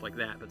stuff like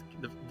that, but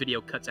the video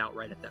cuts out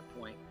right at that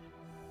point.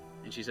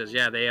 And she says,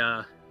 "Yeah, they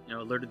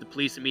alerted the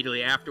police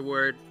immediately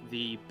afterward.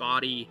 The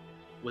body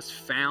was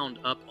found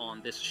up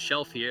on this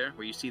shelf here,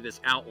 where you see this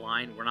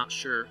outline. We're not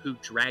sure who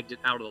dragged it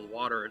out of the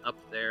water and up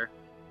there.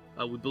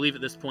 We believe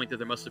at this point that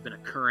there must have been a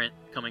current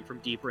coming from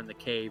deeper in the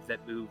cave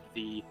that moved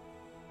the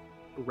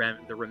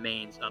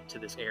remains up to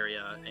this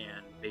area,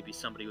 and maybe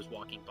somebody was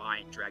walking by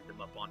and dragged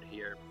them up onto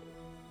here.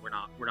 We're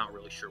not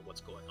really sure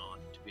what's going on,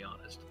 to be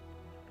honest."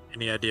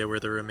 Any idea where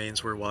the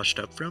remains were washed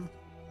up from?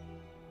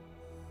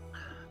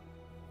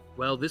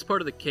 Well, this part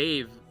of the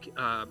cave,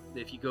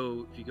 if you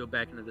go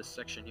back into this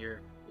section here,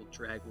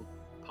 we'll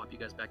pop you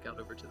guys back out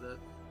over to the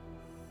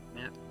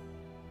map.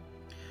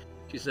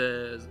 She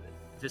says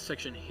this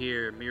section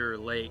here, Mirror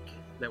Lake,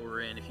 that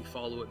we're in, if you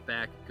follow it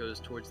back, it goes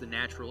towards the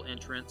natural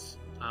entrance,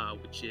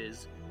 which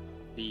is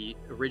the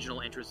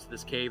original entrance to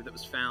this cave that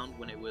was found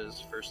when it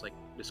was first like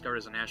discovered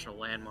as a national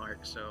landmark.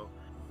 So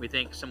we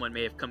think someone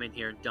may have come in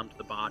here and dumped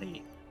the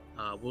body.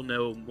 We'll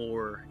know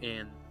more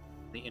in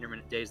the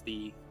intermittent days.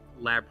 The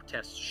lab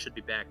tests should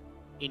be back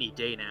any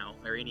day now,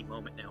 or any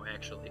moment now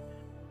actually.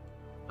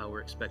 We're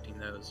expecting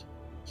those.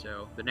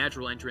 So the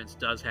natural entrance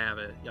does have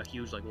a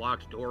huge like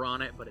locked door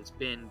on it, but it's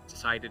been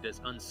decided as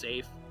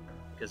unsafe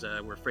because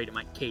we're afraid it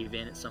might cave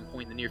in at some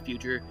point in the near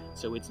future.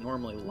 So it's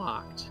normally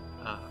locked.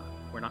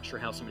 We're not sure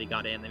how somebody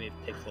got in. They may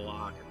have picked the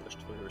lock or pushed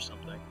through or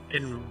something.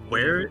 And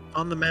where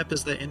on the map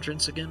is the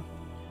entrance again?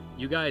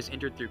 You guys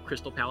entered through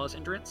Crystal Palace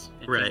entrance,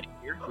 and Right. came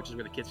here, which is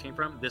where the kids came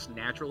from. This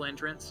natural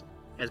entrance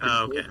has been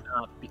Oh, okay. broken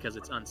up because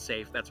it's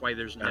unsafe. That's why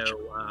there's Gotcha.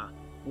 no.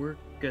 We're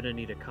gonna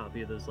need a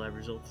copy of those lab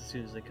results as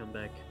soon as they come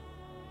back.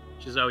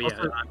 She says, "Oh yeah,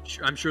 Also-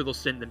 I'm sure they'll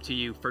send them to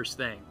you first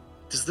thing."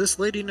 Does this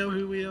lady know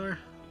who we are?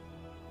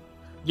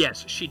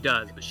 Yes, she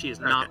does, but she is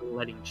not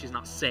letting. She's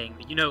not saying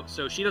that. You know,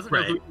 so she doesn't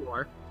know who you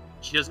are.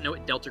 She doesn't know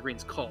what Delta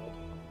Green's called.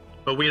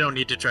 But we don't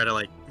need to try to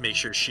like make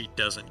sure she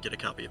doesn't get a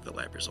copy of the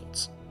lab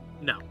results.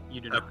 No, you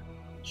do not.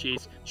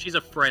 She's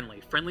a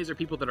friendly. Friendlies are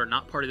people that are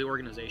not part of the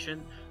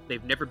organization.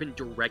 They've never been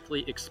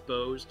directly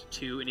exposed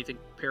to anything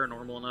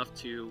paranormal enough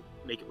to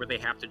make it where they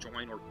have to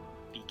join or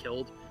be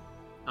killed.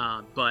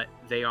 But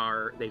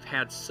they've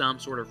had some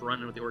sort of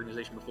run-in with the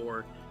organization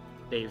before.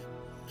 They've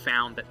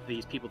found that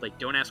these people, they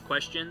don't ask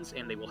questions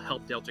and they will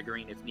help Delta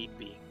Green if need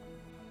be.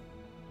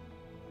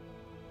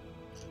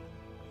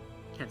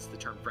 Hence the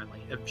term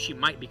friendly. She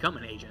might become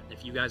an agent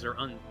if you guys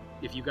aren't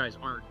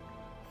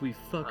If we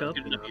fuck up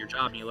good enough at your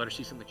job and you let her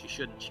see something she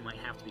shouldn't, she might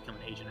have to become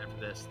an agent after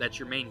this. That's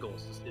your main goal,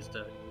 is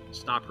to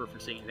stop her from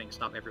seeing anything,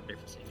 stop everybody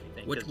from seeing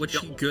anything. What's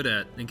she good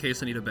at, in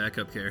case I need a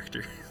backup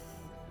character?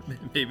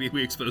 Maybe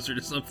we expose her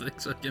to something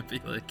so I can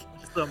be like,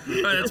 oh,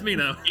 that's me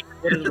now.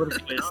 What is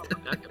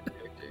backup character?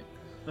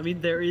 I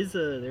mean, there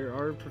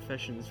are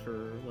professions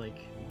for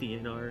like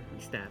DNR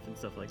staff and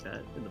stuff like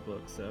that in the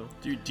book. So,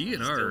 dude,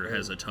 DNR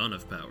has a ton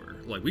of power.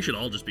 Like, we should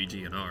all just be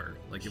DNR.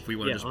 Like, if we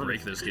want to just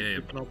break this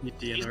game.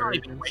 She's not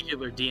even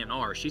regular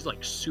DNR. She's like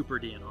super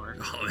DNR.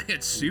 Oh man,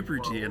 it's super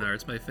DNR.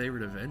 It's my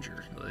favorite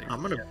Avenger. Like,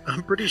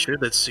 I'm pretty sure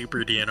that Super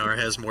DNR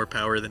has more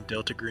power than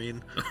Delta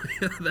Green.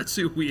 that's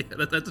who we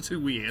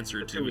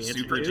answer to. Is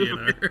Super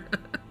DNR.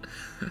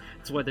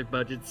 That's why their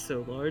budget's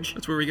so large.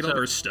 That's where we get all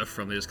our stuff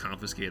from. They just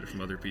confiscate it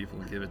from other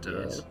people and give it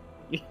to us.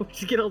 We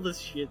just get all this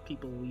shit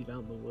people leave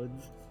out in the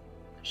woods.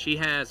 She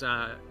has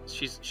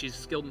she's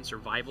skilled in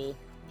survival.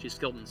 She's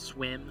skilled in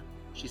swim.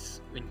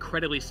 She's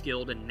incredibly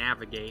skilled in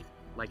navigate,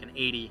 like an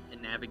 80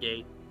 in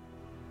navigate.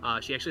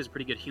 She actually has a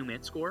pretty good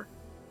human score.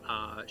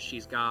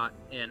 She's got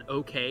an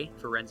OK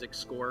forensic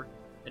score,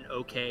 an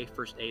OK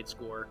first aid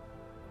score,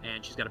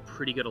 and she's got a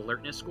pretty good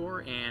alertness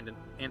score and an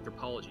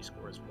anthropology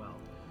score as well.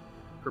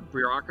 Her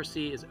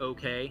bureaucracy is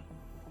okay.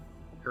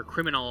 Her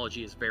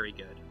criminology is very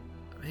good.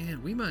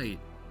 Man, we might...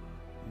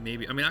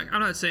 Maybe. I mean,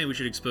 I'm not saying we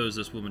should expose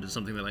this woman to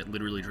something that might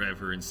literally drive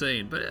her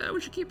insane, but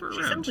we should keep her around.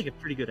 She sounds like a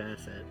pretty good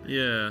asset.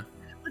 Yeah.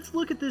 Let's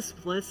look at this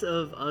less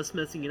of us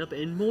messing it up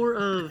and more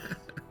of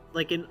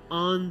like an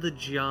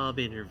on-the-job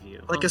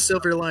interview. Like a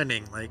silver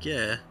lining. Like,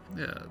 yeah.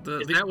 Yeah.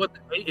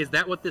 Is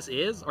that what this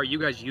is? Are you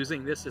guys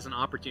using this as an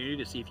opportunity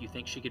to see if you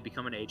think she could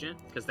become an agent?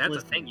 Because that's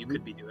a thing you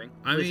could be doing.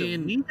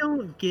 Listen, we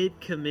don't get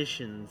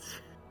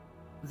commissions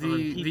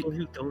on people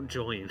who don't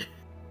join.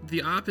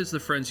 The op is the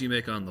friends you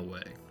make on the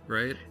way,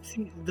 right?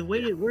 See, the way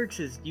it works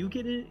is you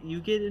get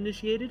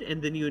initiated,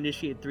 and then you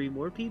initiate 3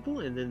 more people,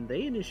 and then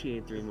they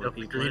initiate 3 more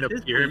people. And at this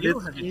point, you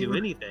don't have to do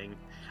anything,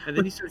 and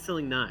then you start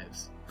selling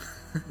knives.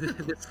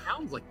 This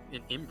sounds like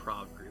an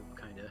improv group,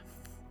 kind of.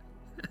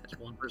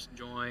 One person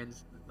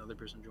joins, another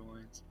person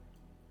joins.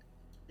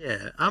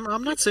 Yeah,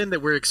 I'm not saying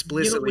that we're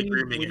explicitly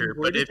grooming her,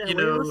 but if you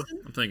know, Austin,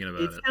 I'm thinking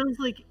about it sounds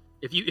like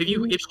if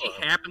she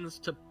happens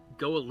to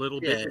go a little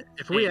bit.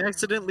 If we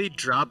accidentally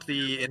drop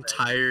the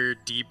entire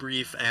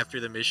debrief after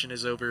the mission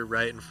is over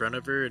right in front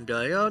of her and be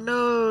like, "Oh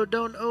no,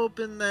 don't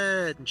open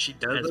that," and she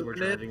does as we're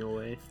driving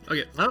away.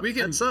 Okay, we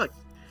can suck.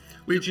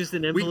 We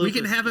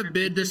can have a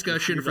bid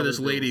discussion for this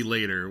lady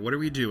later. What are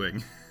we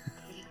doing?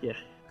 Yeah.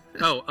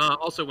 Oh,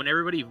 also, when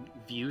everybody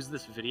views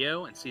this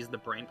video and sees the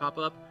brain pop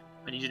up,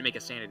 I need you to make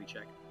a sanity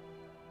check.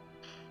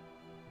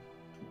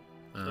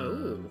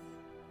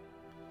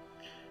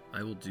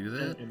 I will do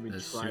that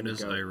as soon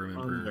as I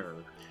remember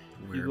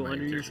where you go my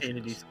under your character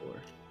sanity is. score.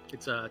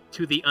 It's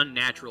to the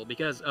unnatural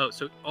because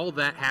so all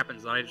that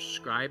happens that I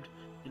described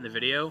in the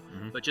video,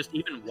 but just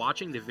even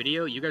watching the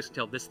video, you guys can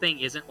tell this thing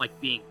isn't like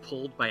being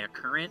pulled by a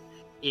current.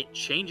 It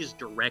changes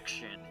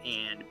direction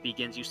and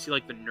begins. You see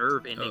like the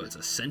nerve endings. Oh, it's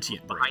a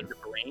sentient behind brain.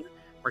 the brain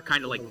are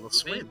kind of like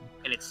swim,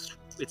 and it's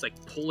like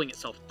pulling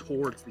itself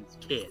towards these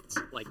kids,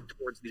 like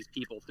towards these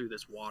people through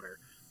this water.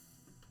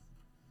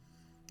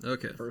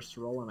 Okay. First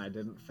roll and I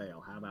didn't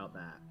fail. How about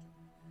that?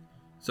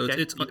 So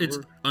Okay. it's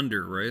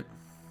under, right?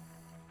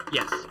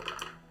 Yes.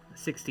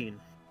 16.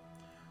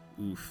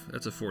 Oof,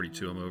 that's a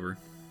 42. I'm over.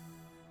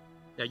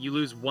 Yeah, you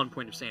lose 1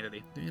 point of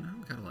sanity. Man, I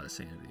don't got a lot of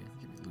sanity.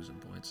 I keep losing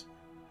points.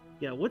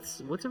 Yeah, what's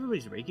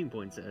everybody's breaking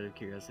points out of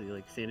curiosity?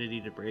 Like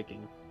sanity to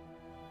breaking.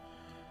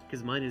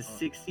 Because mine is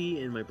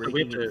 60 and my Do we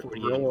breaking have is to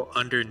 48. roll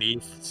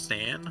underneath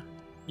Stan?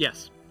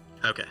 Yes.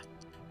 Okay.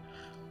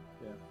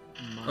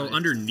 Oh,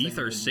 underneath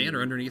our sand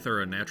or underneath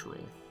our natural?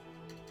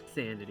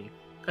 Sanity.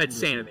 It's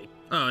sanity.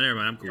 Oh, never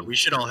mind. I'm Yeah, cool. we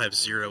should all have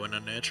 0 in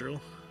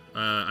unnatural.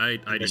 I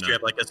do Unless not. you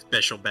have like a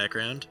special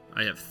background.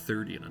 I have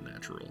 30 in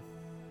unnatural.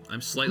 I'm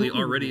slightly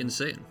already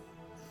insane.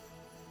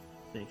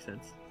 Makes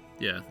sense.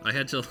 Yeah, I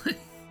had to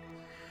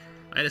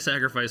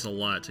sacrifice a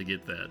lot to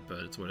get that, but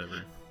it's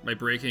whatever. My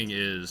breaking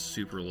is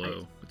super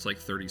low. It's like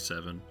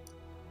 37.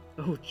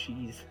 Oh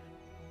jeez.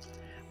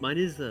 Mine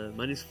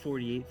is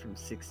 48 from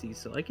 60,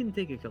 so I can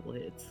take a couple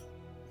hits.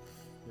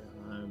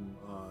 Yeah, I'm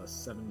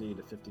 70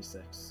 to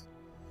 56.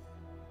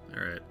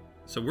 All right.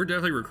 So we're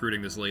definitely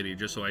recruiting this lady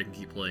just so I can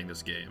keep playing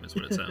this game, is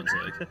what it sounds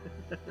like.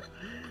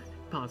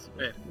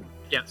 Possible.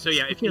 Yeah. So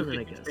yeah, if you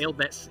Feeling,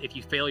 if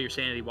you fail your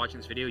sanity watching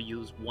this video, you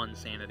lose 1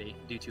 sanity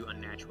due to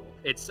unnatural.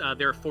 It's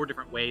there are 4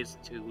 different ways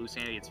to lose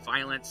sanity. It's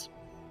violence,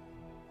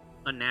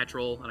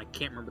 unnatural, and I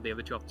can't remember the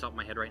other 2 off the top of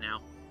my head right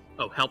now.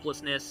 Oh,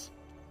 helplessness.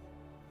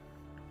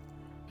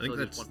 I think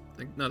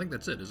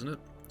that's it, isn't it?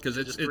 Because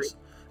it's three?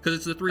 because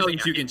it's the 3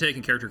 things you can take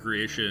in character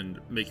creation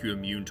make you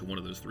immune to one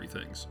of those 3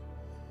 things.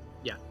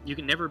 Yeah, you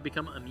can never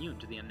become immune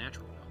to the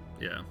unnatural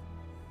though. Yeah.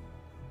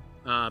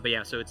 But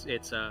yeah, so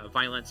it's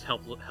violence,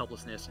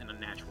 helplessness, and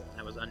unnatural.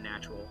 That was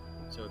unnatural.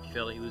 So if you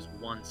fail it, you lose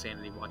 1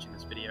 sanity watching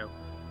this video.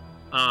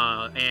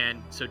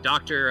 And so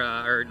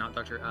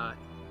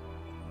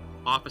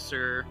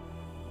Officer,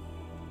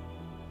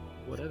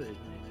 whatever his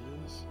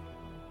name is.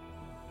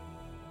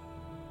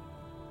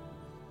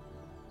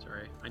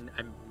 Sorry, I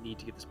need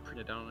to get this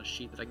printed out on a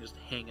sheet that I can just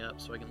hang up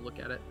so I can look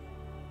at it.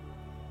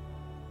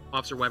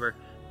 Officer Weber.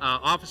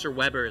 Officer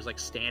Weber is like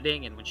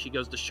standing, and when she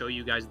goes to show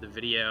you guys the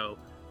video,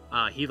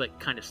 he like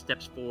kind of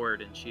steps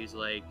forward, and she's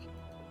like,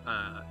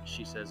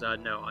 she says,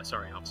 "No,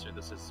 sorry, officer,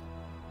 this is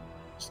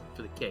just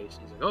for the case."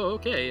 And he's like, "Oh,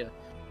 okay,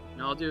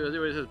 no, I'll do what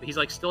it is." But he's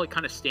like still like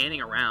kind of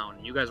standing around,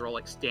 and you guys are all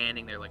like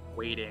standing there, like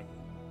waiting.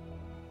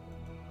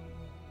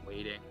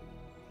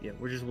 Yeah,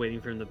 we're just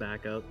waiting for him to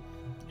back up.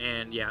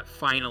 And yeah,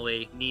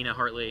 finally, Nina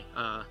Hartley,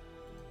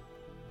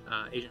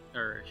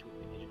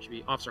 should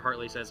be Officer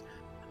Hartley says,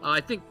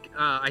 I think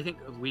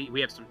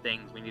we have some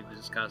things we need to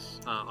discuss.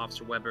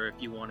 Officer Weber, if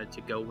you wanted to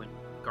go and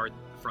guard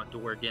the front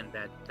door again,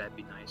 that'd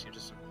be nice.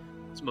 Just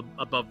some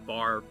above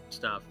bar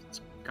stuff.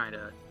 It's kind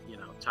of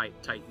tight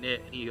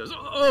knit. And he goes,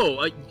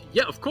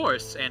 yeah, of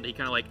course. And he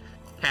kind of like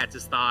pats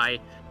his thigh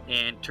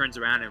and turns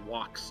around and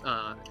walks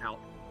out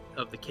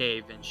of the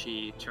cave. And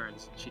she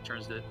turns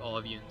to all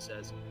of you and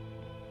says,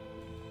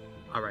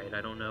 "All right,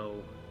 I don't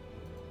know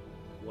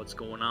what's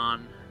going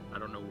on. I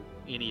don't know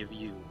any of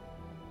you.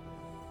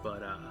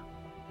 But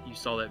you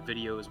saw that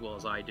video as well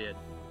as I did.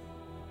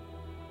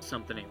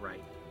 Something ain't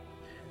right."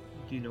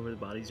 Do you know where the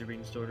bodies are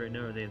being stored right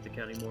now? Are they at the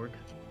county morgue?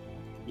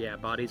 Yeah,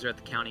 bodies are at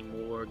the county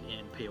morgue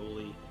in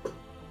Paoli.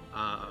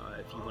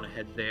 If you want to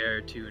head there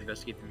to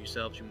investigate them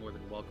yourselves, you're more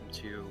than welcome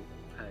to.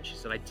 She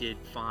said I did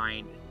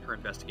find her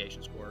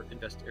investigation score.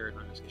 It's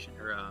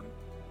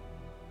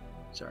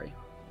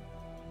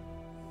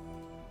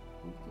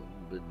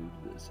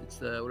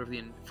the whatever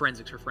the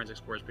forensics. Her forensics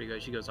score is pretty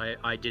good. She goes,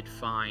 I did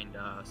find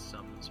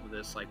some of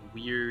this like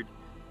weird,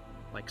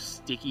 like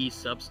sticky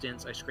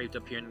substance I scraped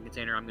up here in the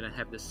container. I'm gonna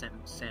have this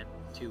sent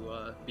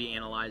to be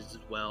analyzed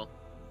as well.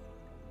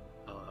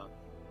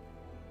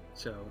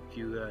 So if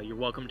you're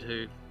welcome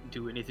to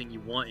do anything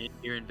you want in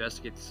here,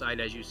 investigate the site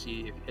as you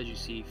see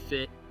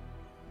fit.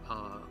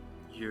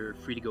 You're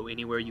free to go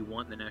anywhere you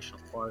want in the national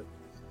park.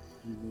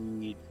 If you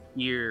need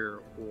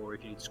gear, or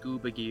if you need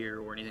scuba gear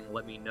or anything,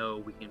 let me know.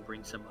 We can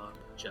bring some up.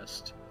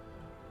 Just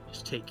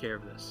take care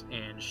of this.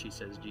 And she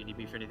says, "Do you need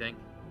me for anything?"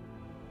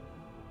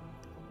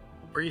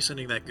 Where are you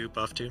sending that goop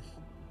off to?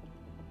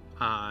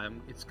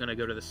 It's gonna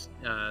go to this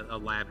a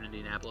lab in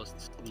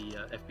Indianapolis, the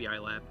FBI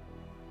lab.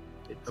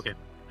 Okay,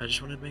 I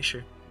just wanted to make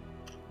sure.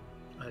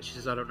 She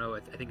says, "I don't know. I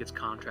think it's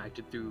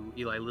contracted through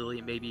Eli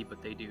Lilly, maybe,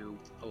 but they do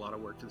a lot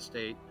of work for the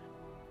state.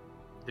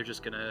 They're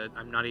just gonna.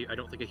 I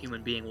don't think a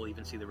human being will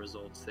even see the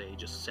results. They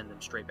just send them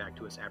straight back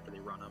to us after they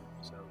run them.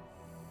 So,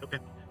 okay.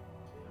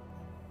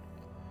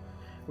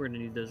 We're gonna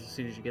need those as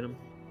soon as you get them.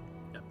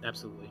 Yeah,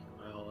 absolutely.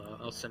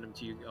 I'll send them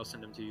to you. I'll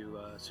send them to you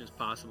as soon as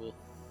possible.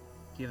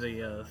 Do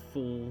you have a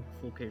full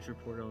case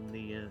report on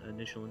the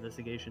initial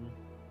investigation,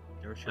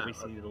 or should we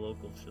see the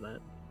locals for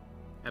that?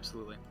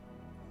 Absolutely.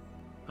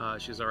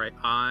 She says, "All right.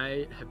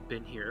 I have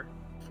been here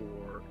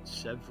for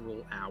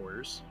several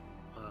hours.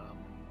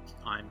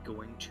 I'm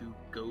going to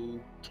go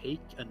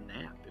take a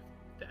nap if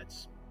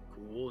that's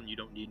cool and you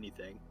don't need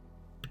anything."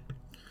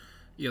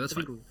 Yeah, that's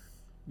fine.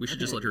 We should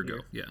just let her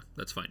go. Yeah,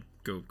 that's fine.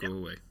 Go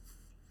away.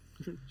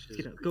 Go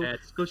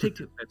take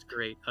 2. That's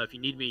great. If you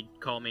need me,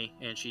 call me.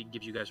 And she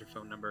gives you guys her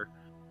phone number.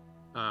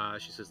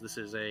 She says, "This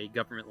is a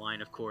government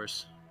line, of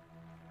course."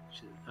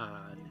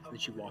 And then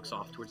she walks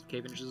off towards the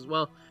cave entrances as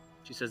well.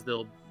 She says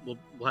we'll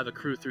have a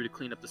crew through to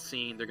clean up the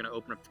scene. They're going to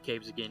open up the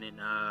caves again in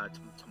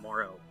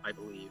tomorrow, I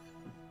believe.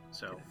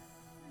 So.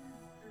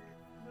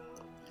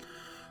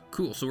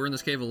 Cool. So we're in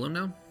this cave alone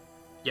now?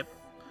 Yep.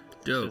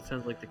 So Dope. it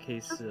sounds like the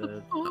case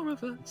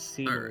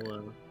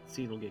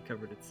scene will get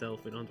covered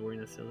itself. We don't have to worry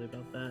necessarily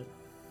about that.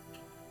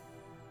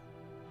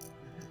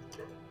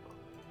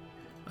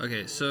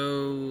 Okay,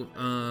 so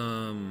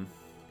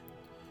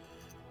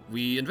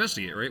we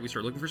investigate, right? We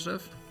start looking for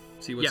stuff,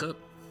 see what's up.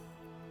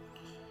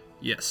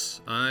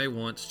 Yes, I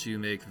want to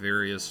make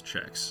various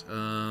checks.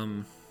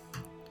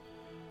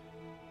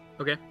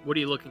 Okay, what are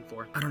you looking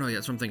for? I don't know yet.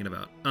 That's what I'm thinking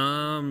about.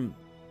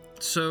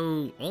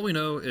 So all we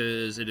know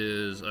is it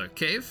is a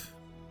cave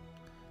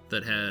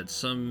that had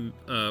some.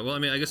 Well, I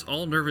mean, I guess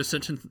all nervous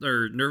systems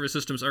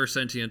are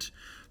sentient,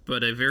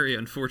 but a very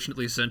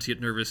unfortunately sentient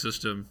nervous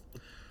system.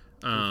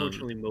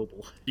 Unfortunately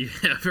mobile.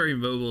 Yeah, very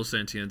mobile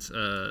sentience.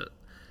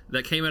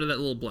 That came out of that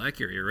little black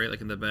area, right?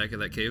 Like in the back of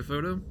that cave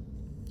photo?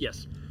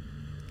 Yes.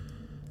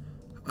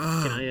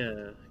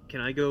 Can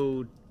I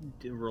go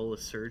roll a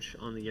search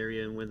on the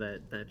area and where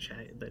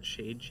that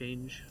shade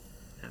change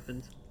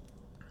happened?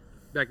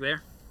 Back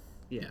there?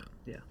 Yeah.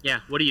 Yeah,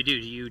 what do?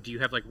 Do you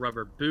have like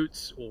rubber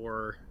boots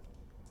or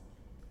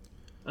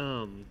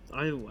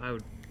I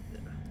would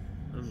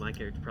my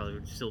character probably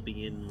would still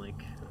be in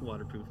like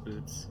waterproof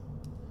boots.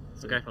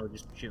 So Okay. I'd probably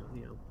just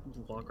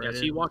walk right in.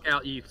 so you walk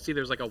out, you can see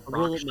there's like a I'll rock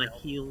roll up shelf. my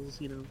heels,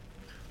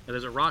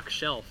 There's a rock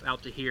shelf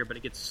out to here, but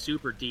it gets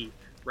super deep,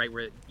 right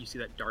where you see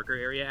that darker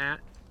area at.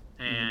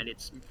 And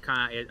it's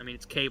kind of, I mean,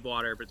 it's cave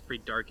water, but it's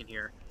pretty dark in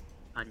here.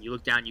 And you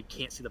look down, you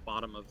can't see the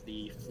bottom of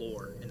the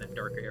floor in that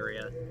darker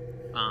area.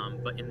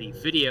 But in the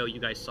video you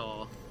guys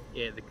saw,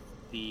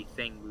 the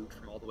thing moved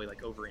from all the way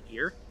like over in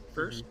here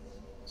 1st.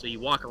 So you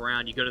walk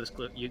around, you go to this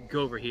cliff, you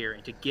go over here,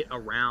 and to get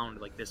around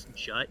like this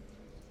jut,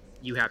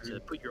 you have to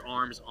put your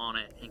arms on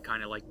it and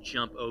kind of like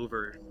jump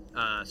over,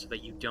 so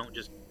that you don't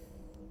just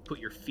put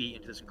your feet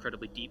into this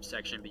incredibly deep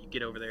section, but you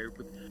get over there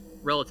with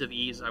relative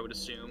ease, I would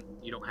assume.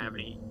 You don't have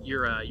any.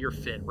 You're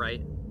fit,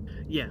 right?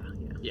 Yeah.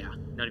 Yeah.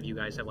 None of you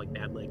guys have like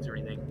bad legs or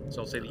anything,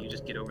 so I'll say that you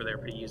just get over there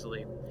pretty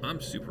easily.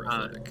 I'm super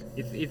athletic.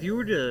 If you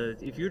were to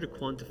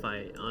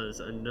quantify it as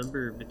a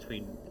number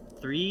between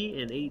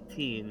 3 and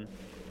 18,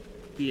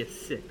 be a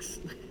 6.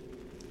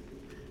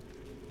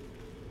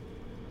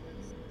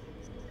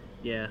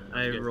 Yeah,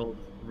 I rolled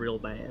real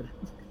bad.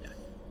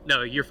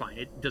 No, you're fine.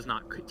 It does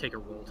not take a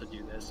roll to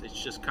do this.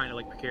 It's just kind of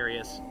like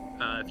precarious.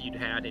 If you'd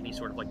had any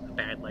sort of like a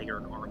bad leg or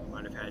an arm, you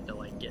might have had to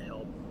like get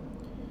help.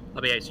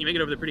 But yeah, so you make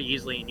it over there pretty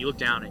easily, and you look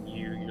down, and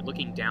you're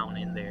looking down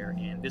in there,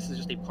 and this is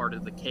just a part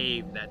of the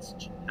cave that's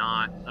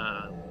not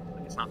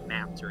like it's not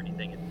mapped or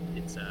anything.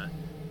 It's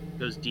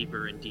goes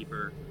deeper and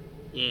deeper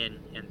in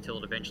until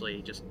it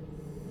eventually just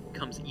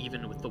comes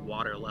even with the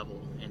water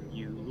level, and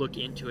you look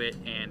into it,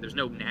 and there's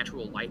no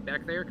natural light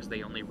back there because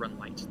they only run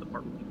lights the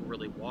part where people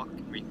really walk,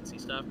 where you can see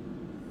stuff.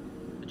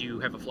 Do you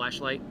have a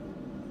flashlight?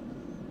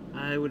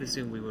 I would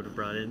assume we would have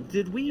brought in.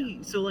 Did we?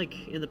 So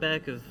like in the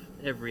back of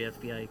every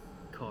FBI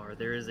car,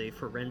 there is a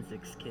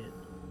forensics kit.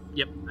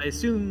 Yep. I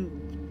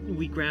assume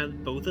we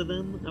grabbed both of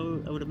them.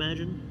 I would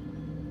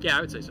imagine. Yeah,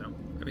 I would say so.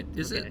 I mean,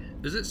 is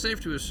it safe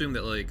to assume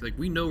that like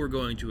we know we're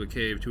going to a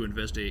cave to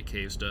investigate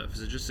cave stuff?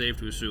 Is it just safe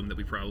to assume that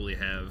we probably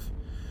have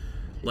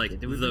like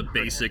the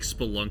basic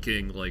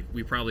spelunking, like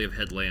we probably have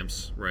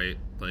headlamps, right?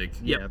 Like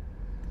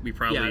we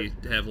probably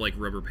have like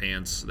rubber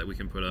pants that we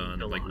can put on,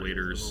 like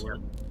waders.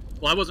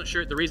 Well, I wasn't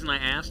sure. The reason I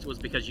asked was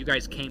because you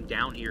guys came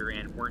down here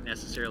and weren't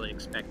necessarily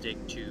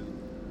expecting to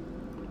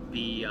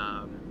be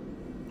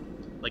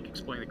like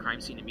exploring the crime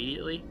scene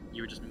immediately.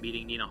 You were just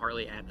meeting Nina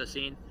Hartley at the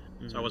scene.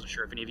 So I wasn't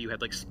sure if any of you had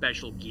like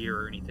special gear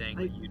or anything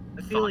that you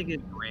feel like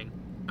it bring.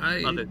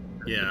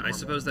 I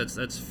suppose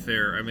that's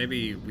fair.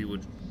 Maybe we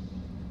would.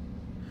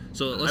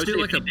 So let's do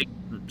like sorry,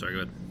 go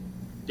ahead.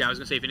 Yeah, I was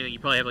gonna say if anything, you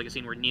probably have like a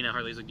scene where Nina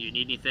Hartley's like, "Do you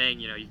need anything?"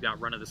 You know, you've got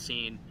run of the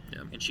scene,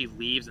 and she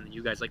leaves, and then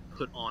you guys like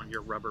put on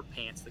your rubber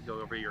pants that go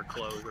over your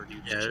clothes, or do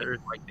you just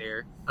right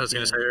there? I was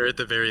gonna say, or at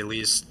the very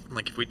least,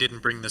 like if we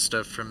didn't bring the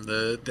stuff from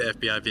the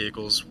FBI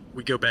vehicles,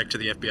 we go back to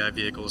the FBI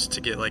vehicles to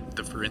get like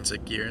the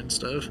forensic gear and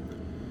stuff.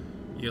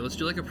 Yeah, let's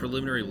do like a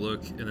preliminary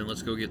look, and then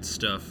let's go get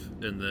stuff,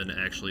 and then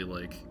actually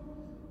like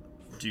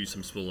do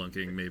some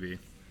spelunking maybe.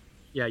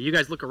 Yeah, you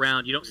guys look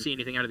around. You don't see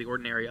anything out of the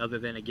ordinary, other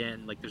than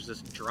again, like there's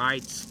this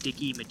dried,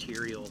 sticky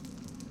material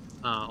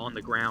on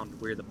the ground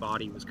where the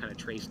body was kind of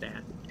traced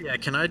at. Yeah,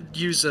 can I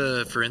use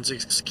a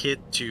forensics kit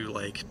to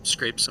like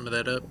scrape some of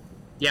that up?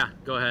 Yeah,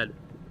 go ahead.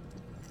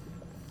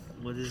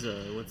 What's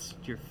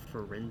your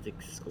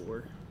forensic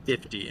score?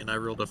 50, and I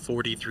rolled a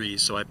 43,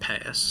 so I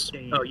pass.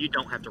 Damn. Oh, you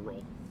don't have to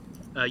roll.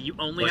 You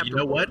only have to. You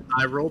know roll. what?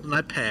 I rolled and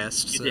I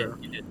passed. You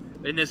did.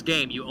 But in this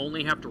game, you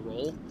only have to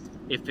roll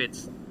if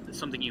it's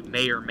something you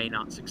may or may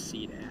not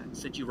succeed at.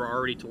 Since you were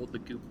already told the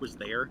goop was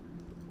there,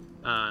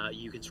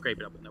 you can scrape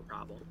it up with no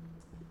problem.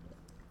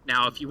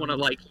 Now, if you want to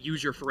like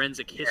use your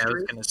forensic history, I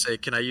was gonna say,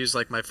 can I use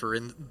like my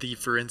the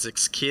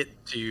forensics kit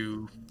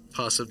to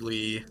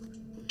possibly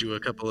do a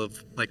couple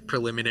of like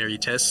preliminary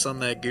tests on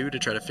that goo to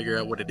try to figure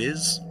out what it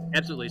is?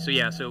 Absolutely. So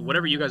yeah, so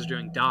whatever you guys are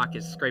doing, Doc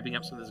is scraping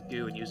up some of this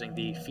goo and using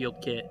the field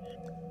kit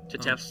to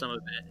test some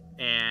of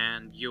it,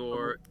 and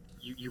you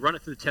run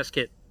it through the test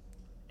kit,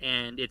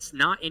 and it's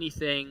not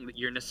anything that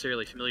you're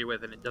necessarily familiar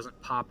with, and it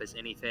doesn't pop as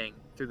anything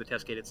through the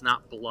test kit. It's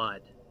not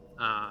blood,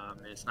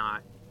 and it's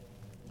not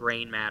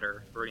brain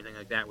matter or anything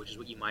like that, which is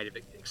what you might have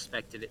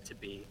expected it to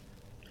be.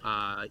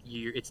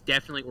 It's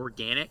definitely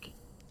organic,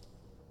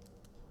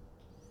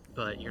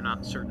 but you're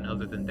not certain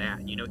other than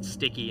that. You know, it's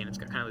sticky and it's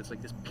got kind of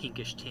like this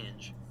pinkish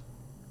tinge.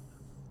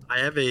 I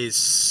have a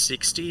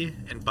 60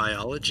 in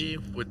biology.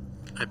 Would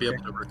I be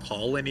able to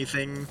recall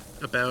anything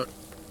about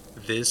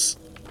this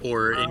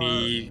or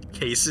any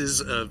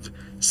cases of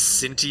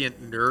sentient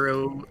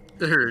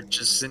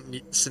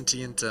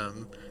sentient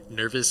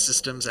nervous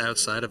systems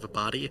outside of a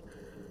body?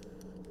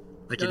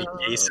 Like any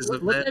cases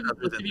of that?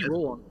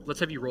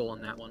 Let's have you roll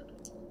on that one.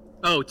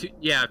 Oh,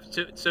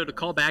 so to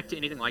call back to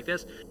anything like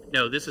this,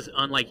 No, this is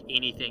unlike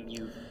anything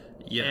you've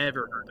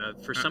ever heard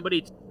of. For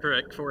somebody,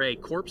 for a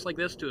corpse like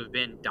this to have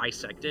been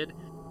dissected,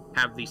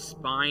 have the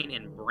spine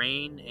and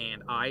brain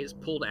and eyes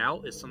pulled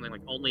out is something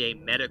like only a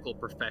medical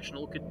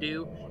professional could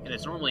do, and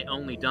it's normally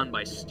only done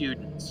by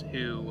students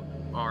who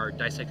are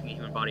dissecting a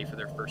human body for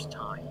their first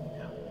time.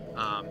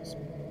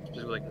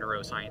 Specifically like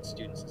neuroscience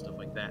students and stuff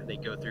like that. They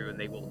go through and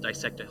they will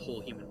dissect a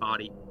whole human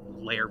body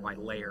layer by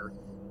layer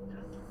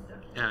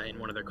in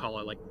one of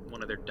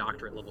their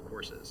doctorate level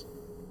courses.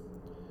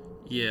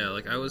 Yeah,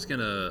 like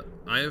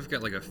I've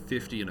got like a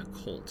 50 in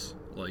occult.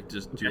 Like,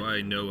 just do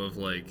I know of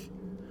like,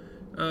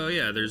 oh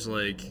yeah, there's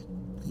like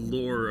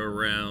lore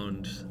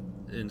around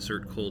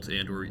insert cult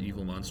and or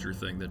evil monster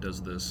thing that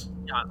does this.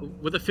 Yeah,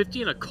 with a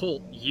 50 in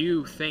occult,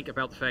 you think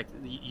about the fact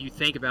that you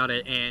think about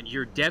it, and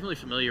you're definitely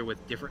familiar with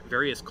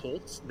various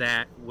cults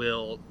that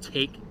will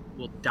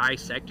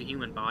dissect a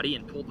human body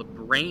and pull the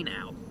brain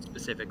out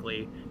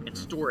specifically and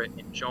store it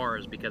in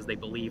jars, because they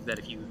believe that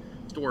if you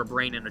store a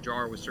brain in a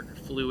jar with certain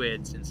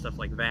fluids and stuff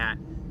like that,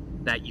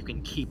 that you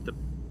can keep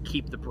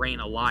the brain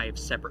alive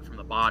separate from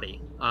the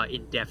body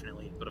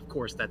indefinitely. But of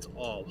course, that's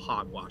all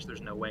hogwash.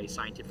 There's no way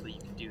scientifically you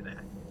can do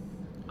that.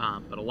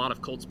 But a lot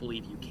of cults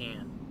believe you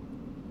can.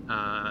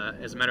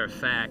 As a matter of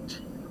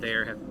fact,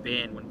 there have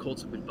been, when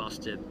cults have been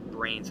busted,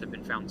 brains have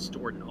been found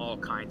stored in all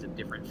kinds of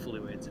different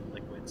fluids and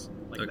liquids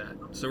like that.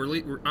 So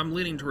I'm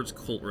leaning towards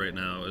cult right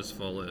now as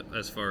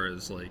far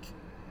as like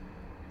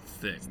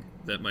thing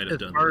that might have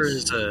done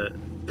this.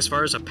 As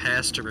far as a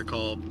pass to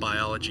recall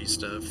biology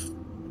stuff,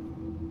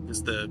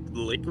 does the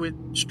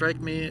liquid strike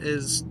me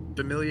as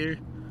familiar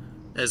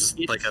as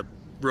like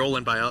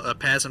a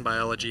pass in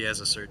biology as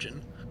a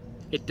surgeon?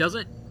 It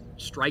doesn't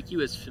strike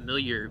you as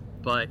familiar,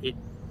 but it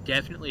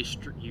definitely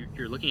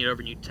you're looking it over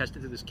and you test it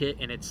through this kit,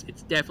 and it's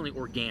definitely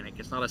organic.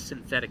 It's not a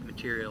synthetic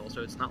material,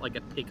 so it's not like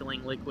a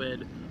pickling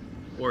liquid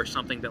or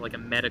something that like a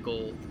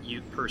medical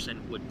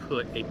person would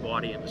put a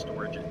body into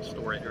storage and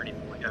store it or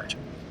anything like that.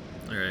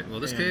 All right. Well,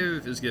 this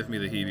cave is giving me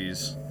the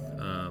heebies.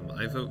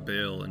 I vote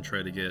bail and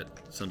try to get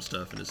some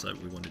stuff and decide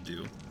what we want to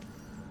do.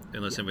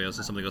 Unless anybody else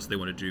has something else they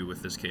want to do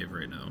with this cave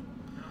right now.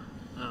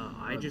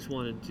 I just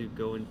wanted to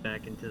go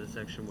back into the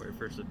section where it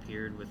first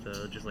appeared with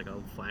just like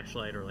a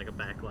flashlight or like a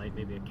backlight,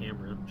 maybe a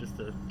camera, just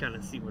to kind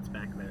of see what's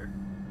back there.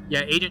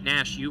 Yeah, Agent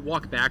Nash, you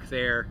walk back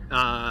there.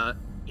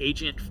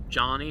 Agent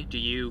Johnny, do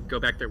you go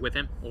back there with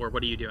him, or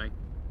what are you doing?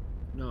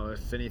 No,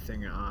 if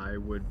anything, I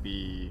would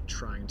be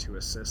trying to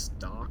assist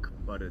Doc,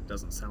 but it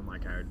doesn't sound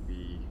like I would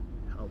be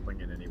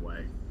helping in any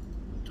way.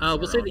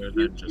 We'll say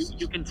that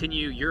you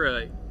continue. You're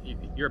a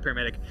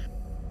paramedic.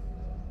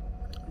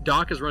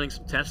 Doc is running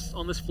some tests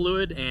on this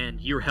fluid, and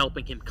you're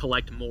helping him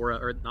collect more,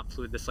 or not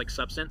fluid, this like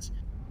substance.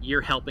 You're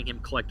helping him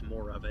collect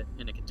more of it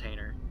in a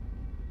container.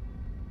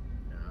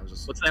 Yeah, I was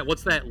just.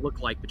 What's that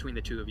look like between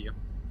the two of you?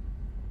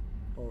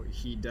 Oh,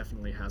 he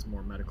definitely has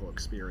more medical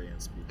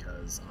experience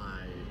because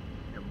I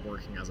am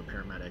working as a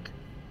paramedic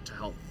to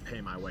help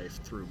pay my way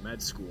through med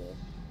school,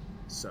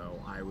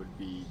 so I would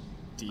be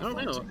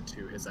defaulting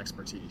to his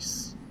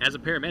expertise. As a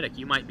paramedic,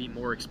 you might be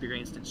more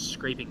experienced in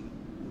scraping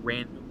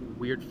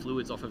weird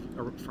fluids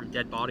from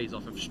dead bodies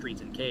off of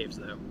streets and caves,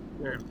 though.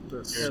 Well,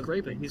 the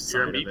scraping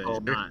side of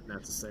it, not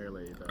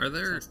necessarily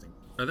the testing.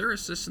 Are there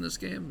assists in this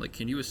game? Like,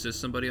 can you assist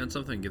somebody on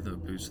something and give them a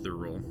boost to their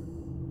roll?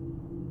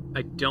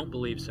 I don't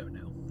believe so,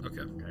 no.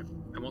 Okay.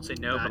 I won't say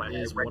no, but I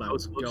is what I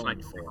was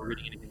going for.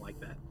 Reading anything like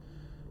that.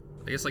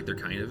 I guess like there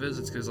kind of is.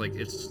 It's because like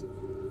it's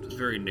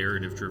very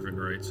narrative driven,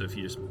 right? So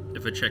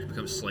if a check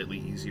becomes slightly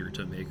easier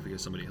to make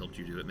because somebody helped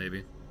you do it,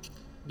 maybe.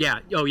 Yeah.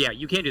 Oh yeah.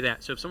 You can't do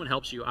that. So if someone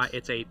helps you,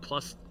 it's a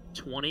plus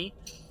 20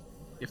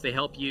 if they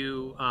help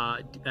you,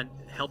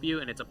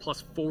 and it's a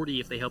plus 40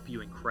 if they help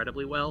you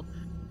incredibly well.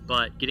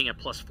 But getting a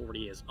plus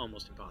 40 is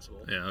almost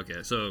impossible. Yeah.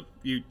 Okay. So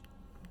you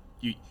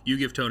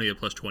give Tony a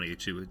plus 20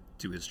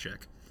 to his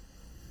check.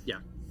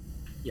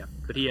 Yeah.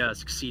 But he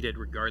succeeded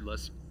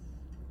regardless.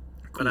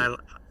 Cool.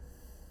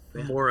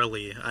 But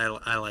morally,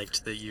 I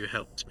liked that you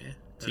helped me.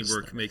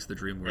 Teamwork makes the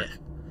dream work.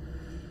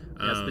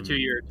 That's the two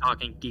you're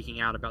talking,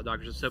 geeking out about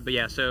doctors. So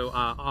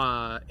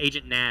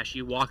Agent Nash,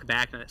 you walk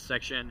back in that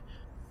section,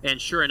 and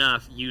sure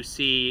enough, you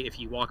see, if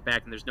you walk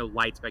back and there's no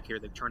lights back here,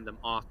 they've turned them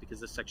off because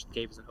this section of the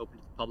cave isn't open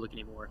to the public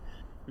anymore.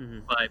 Mm-hmm.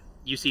 But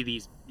you see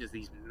these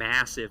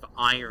massive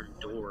iron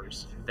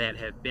doors that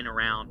have been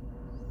around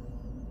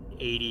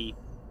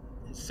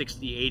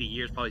 60, 80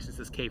 years probably since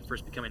this cave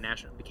first became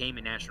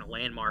a national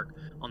landmark,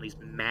 on these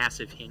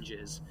massive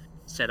hinges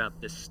set up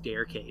this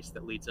staircase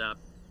that leads up.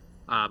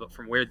 But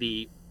from where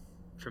the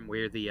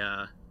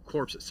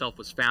corpse itself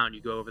was found,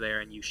 you go over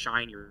there and you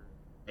shine your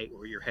light,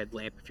 or your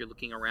headlamp if you're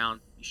looking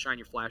around. You shine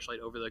your flashlight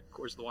over the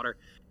course of the water.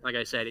 And like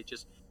I said, it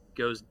just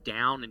goes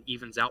down and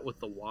evens out with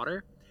the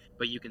water.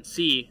 But you can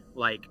see,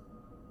 like,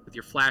 with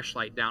your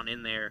flashlight down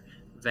in there,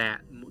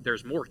 that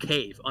there's more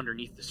cave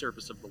underneath the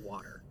surface of the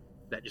water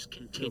that just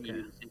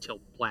continues until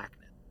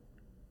blackness.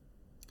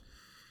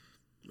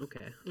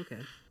 Okay.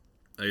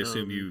 I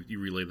assume you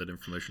relay that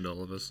information to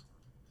all of us.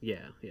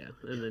 Yeah.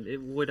 And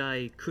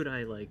then could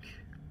I like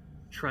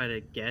try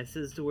to guess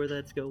as to where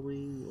that's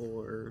going,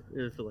 or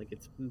if like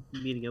it's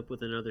meeting up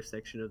with another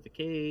section of the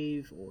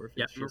cave, or if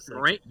it's just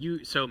like...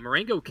 So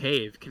Marengo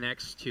Cave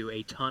connects to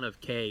a ton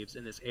of caves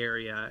in this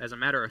area. As a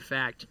matter of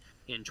fact,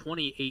 in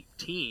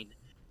 2018,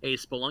 a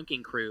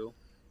spelunking crew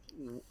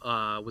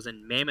was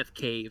in Mammoth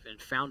Cave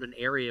and found an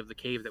area of the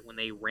cave that when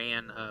they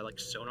ran like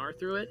sonar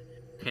through it,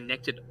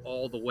 connected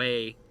all the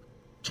way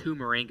to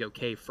Marengo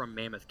Cave from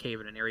Mammoth Cave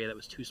in an area that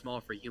was too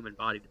small for a human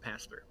body to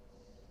pass through.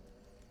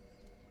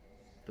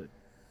 But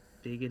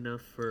big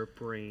enough for a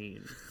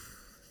brain.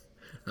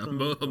 A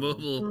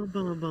mobile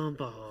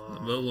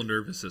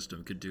nervous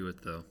system could do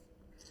it, though.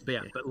 But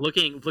yeah, but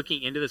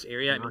looking into this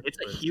area, I mean, it's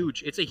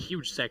a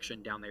huge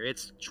section down there.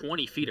 It's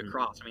 20 feet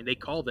across. I mean, they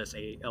call this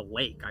a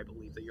lake, I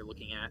believe, that you're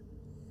looking at.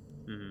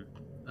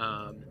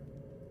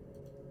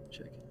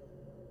 Check.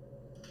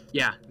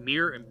 Yeah,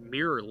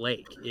 Mirror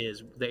Lake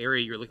is the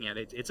area you're looking at.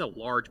 It's a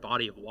large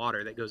body of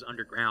water that goes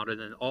underground, and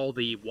then all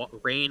the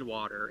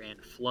rainwater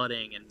and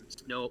flooding and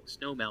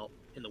snow melt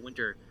in the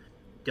winter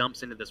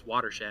dumps into this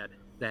watershed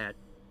that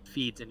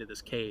feeds into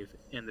this cave.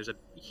 And there's a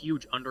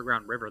huge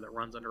underground river that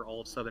runs under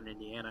all of southern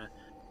Indiana,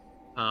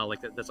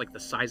 that's like the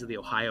size of the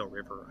Ohio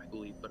River, I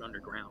believe, but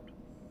underground.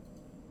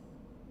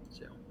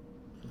 So,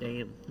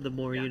 damn, the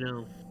more you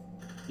know.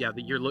 Yeah,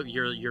 but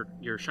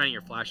you're shining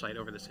your flashlight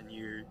over this, and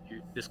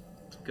this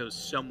goes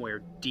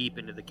somewhere deep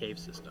into the cave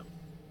system.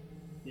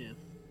 Yeah,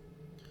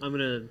 I'm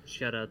gonna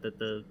shout out that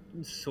the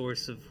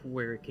source of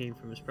where it came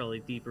from is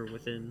probably deeper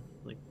within,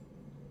 like,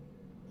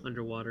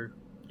 underwater.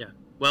 Yeah.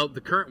 Well,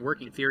 the current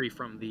working theory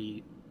from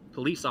the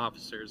police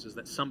officers is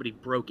that somebody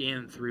broke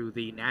in through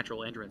the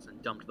natural entrance and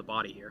dumped the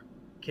body here.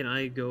 Can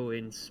I go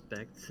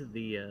inspect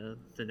the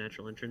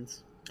natural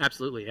entrance?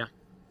 Absolutely, yeah.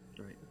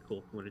 All right,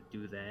 cool. I'm gonna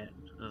do that.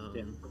 I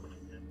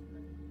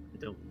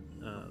don't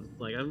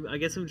I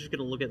guess I'm just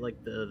gonna look at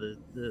like the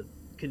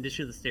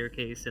condition of the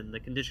staircase and the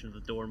condition of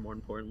the door, more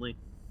importantly.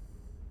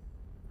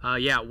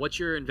 Yeah. What's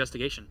your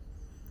investigation?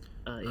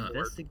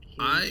 Investigation.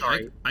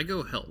 I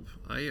go help.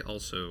 I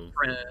also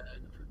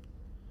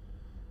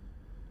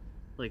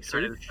like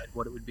trying to search decide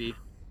what it would be.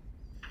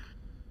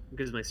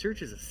 Because my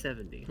search is a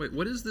 70. Wait,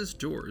 what is this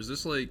door? Is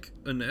this like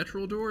a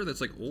natural door that's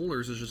like old, or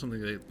is this just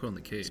something they put on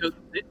the cave? So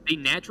the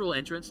natural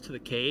entrance to the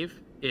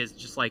cave is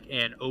just like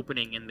an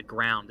opening in the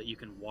ground that you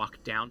can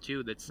walk down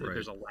to.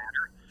 There's a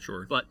ladder.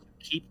 Sure. But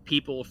to keep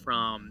people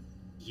from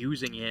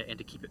using it and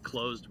to keep it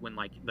closed when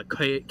like the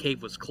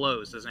cave was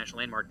closed as a national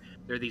landmark,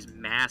 there are these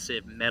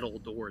massive metal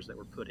doors that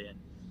were put in.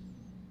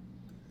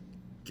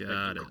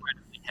 Got it.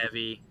 Incredibly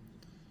heavy.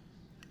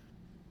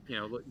 You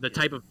know, the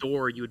type of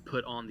door you would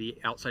put on the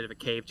outside of a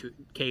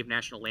cave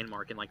national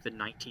landmark in like the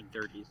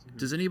 1930s.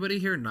 Does anybody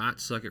here not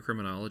suck at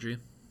criminology?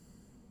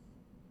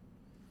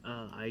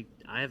 I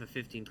have a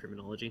 15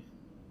 criminology.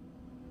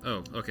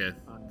 Oh, okay.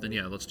 Then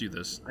yeah, let's do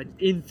this.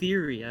 In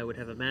theory, I would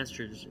have a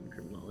master's in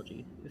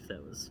criminology if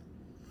that was.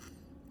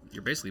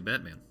 You're basically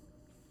Batman.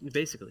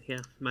 Basically, yeah.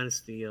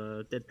 Minus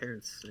the dead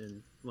parents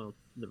and, well,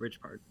 the rich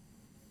part.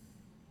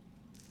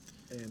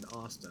 And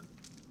Austin.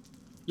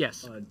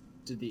 Yes.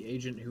 Did the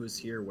agent who was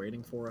here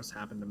waiting for us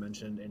happen to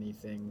mention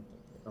anything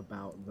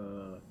about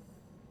the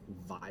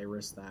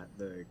virus that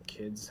the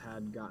kids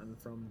had gotten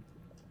from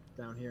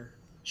down here?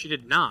 She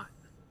did not.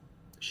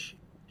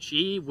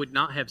 She would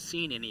not have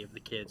seen any of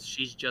the kids.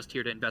 She's just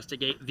here to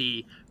investigate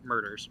the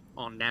murders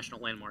on national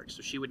landmarks,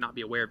 so she would not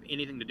be aware of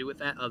anything to do with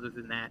that other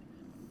than that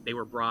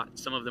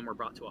some of them were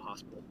brought to a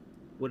hospital.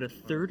 Would a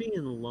 30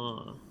 in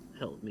law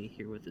help me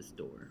here with this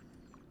door?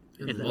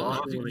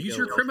 Use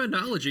your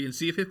criminology and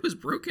see if it was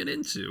broken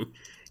into.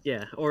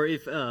 Yeah, or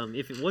if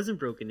it wasn't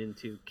broken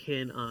into,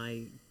 can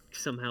I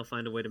somehow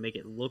find a way to make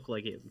it look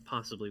like it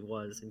possibly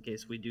was, in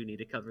case we do need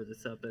to cover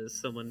this up as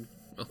someone,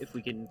 if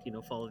we can,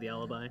 follow the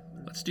alibi.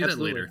 Let's do that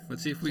later.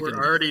 Let's see if we can.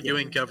 We're already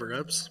doing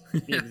cover-ups.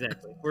 Yeah,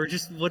 exactly. We're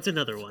just, what's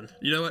another one?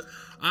 You know what?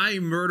 I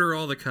murder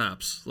all the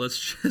cops.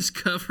 Let's just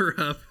cover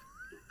up.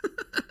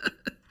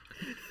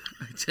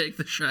 I take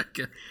the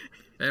shotgun.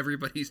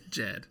 Everybody's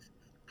dead.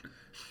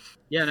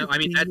 Yeah, no, I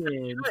mean,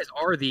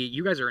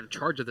 you guys are in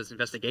charge of this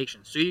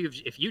investigation. So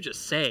if you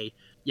just say,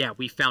 yeah,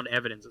 we found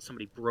evidence that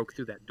somebody broke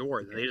through that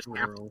door, then they just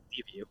have to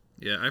believe you.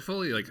 Yeah, I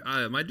fully,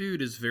 my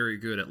dude is very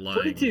good at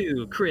lying.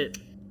 22, crit.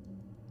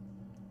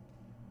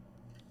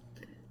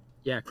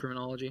 Yeah,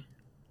 criminology.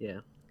 Yeah.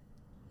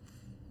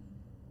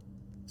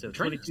 So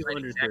 22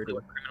 under exactly 30.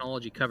 What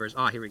criminology covers.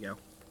 Here we go.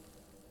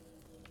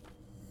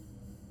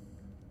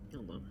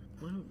 Hold on.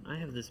 Why don't I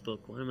have this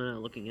book? Why am I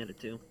not looking at it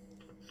too?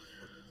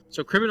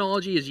 So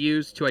criminology is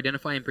used to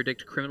identify and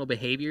predict criminal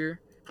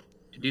behavior,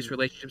 deduce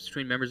relationships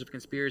between members of a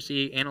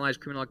conspiracy, analyze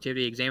criminal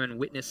activity, examine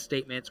witness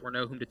statements, or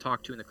know whom to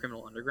talk to in the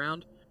criminal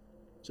underground.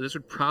 So this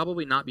would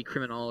probably not be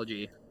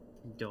criminology.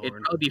 Darn.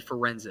 It'd probably be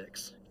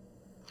forensics.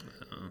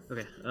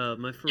 Okay,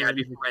 my forensics. Yeah, it'd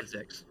be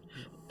forensics.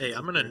 Hey,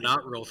 I'm gonna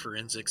not roll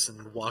forensics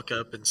and walk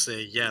up and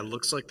say, yeah,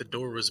 looks like the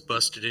door was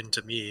busted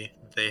into me.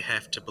 They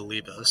have to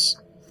believe us.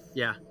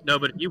 Yeah, no,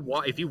 but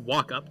if you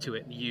walk up to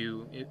it,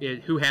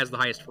 who has the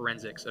highest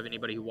forensics of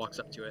anybody who walks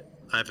up to it?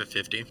 I have a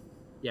 50.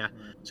 Yeah.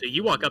 So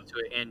you walk up to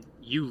it and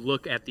you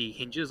look at the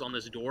hinges on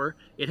this door.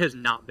 It has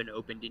not been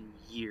opened in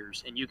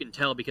years, and you can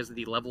tell because of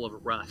the level of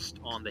rust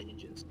on the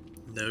hinges.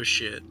 No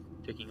shit.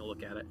 Taking a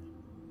look at it.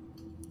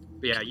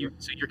 But yeah,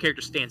 so your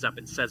character stands up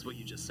and says what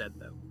you just said,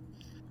 though.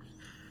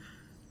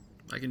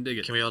 I can dig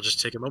it. Can we all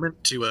just take a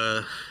moment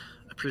to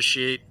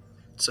appreciate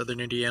Southern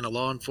Indiana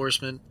law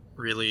enforcement?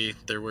 Really,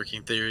 their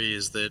working theory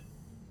is that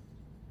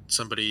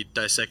somebody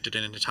dissected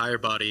an entire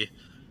body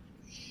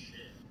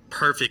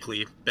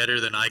perfectly,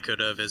 better than I could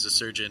have as a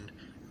surgeon,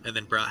 and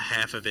then brought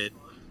half of it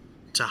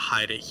to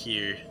hide it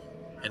here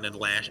in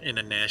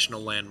a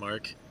national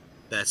landmark.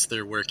 That's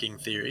their working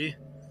theory.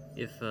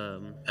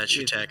 That's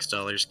your tax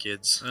dollars,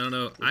 kids. I don't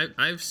know.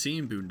 I've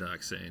seen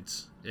Boondock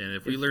Saints, and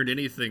if we learned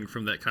anything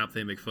from that cop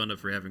they make fun of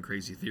for having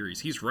crazy theories,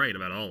 he's right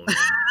about all of them.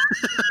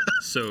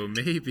 So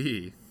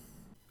maybe.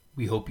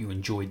 We hope you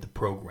enjoyed the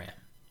program.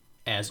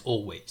 As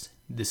always,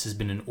 this has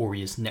been an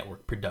Aureus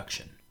Network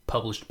production,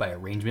 published by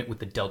arrangement with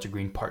the Delta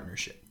Green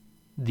Partnership.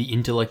 The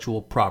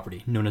intellectual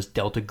property known as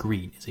Delta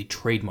Green is a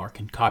trademark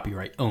and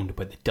copyright owned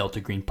by the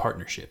Delta Green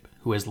Partnership,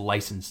 who has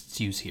licensed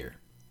its use here.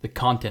 The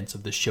contents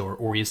of the show are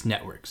Aureus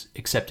Networks,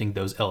 excepting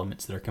those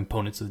elements that are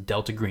components of the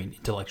Delta Green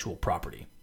intellectual property.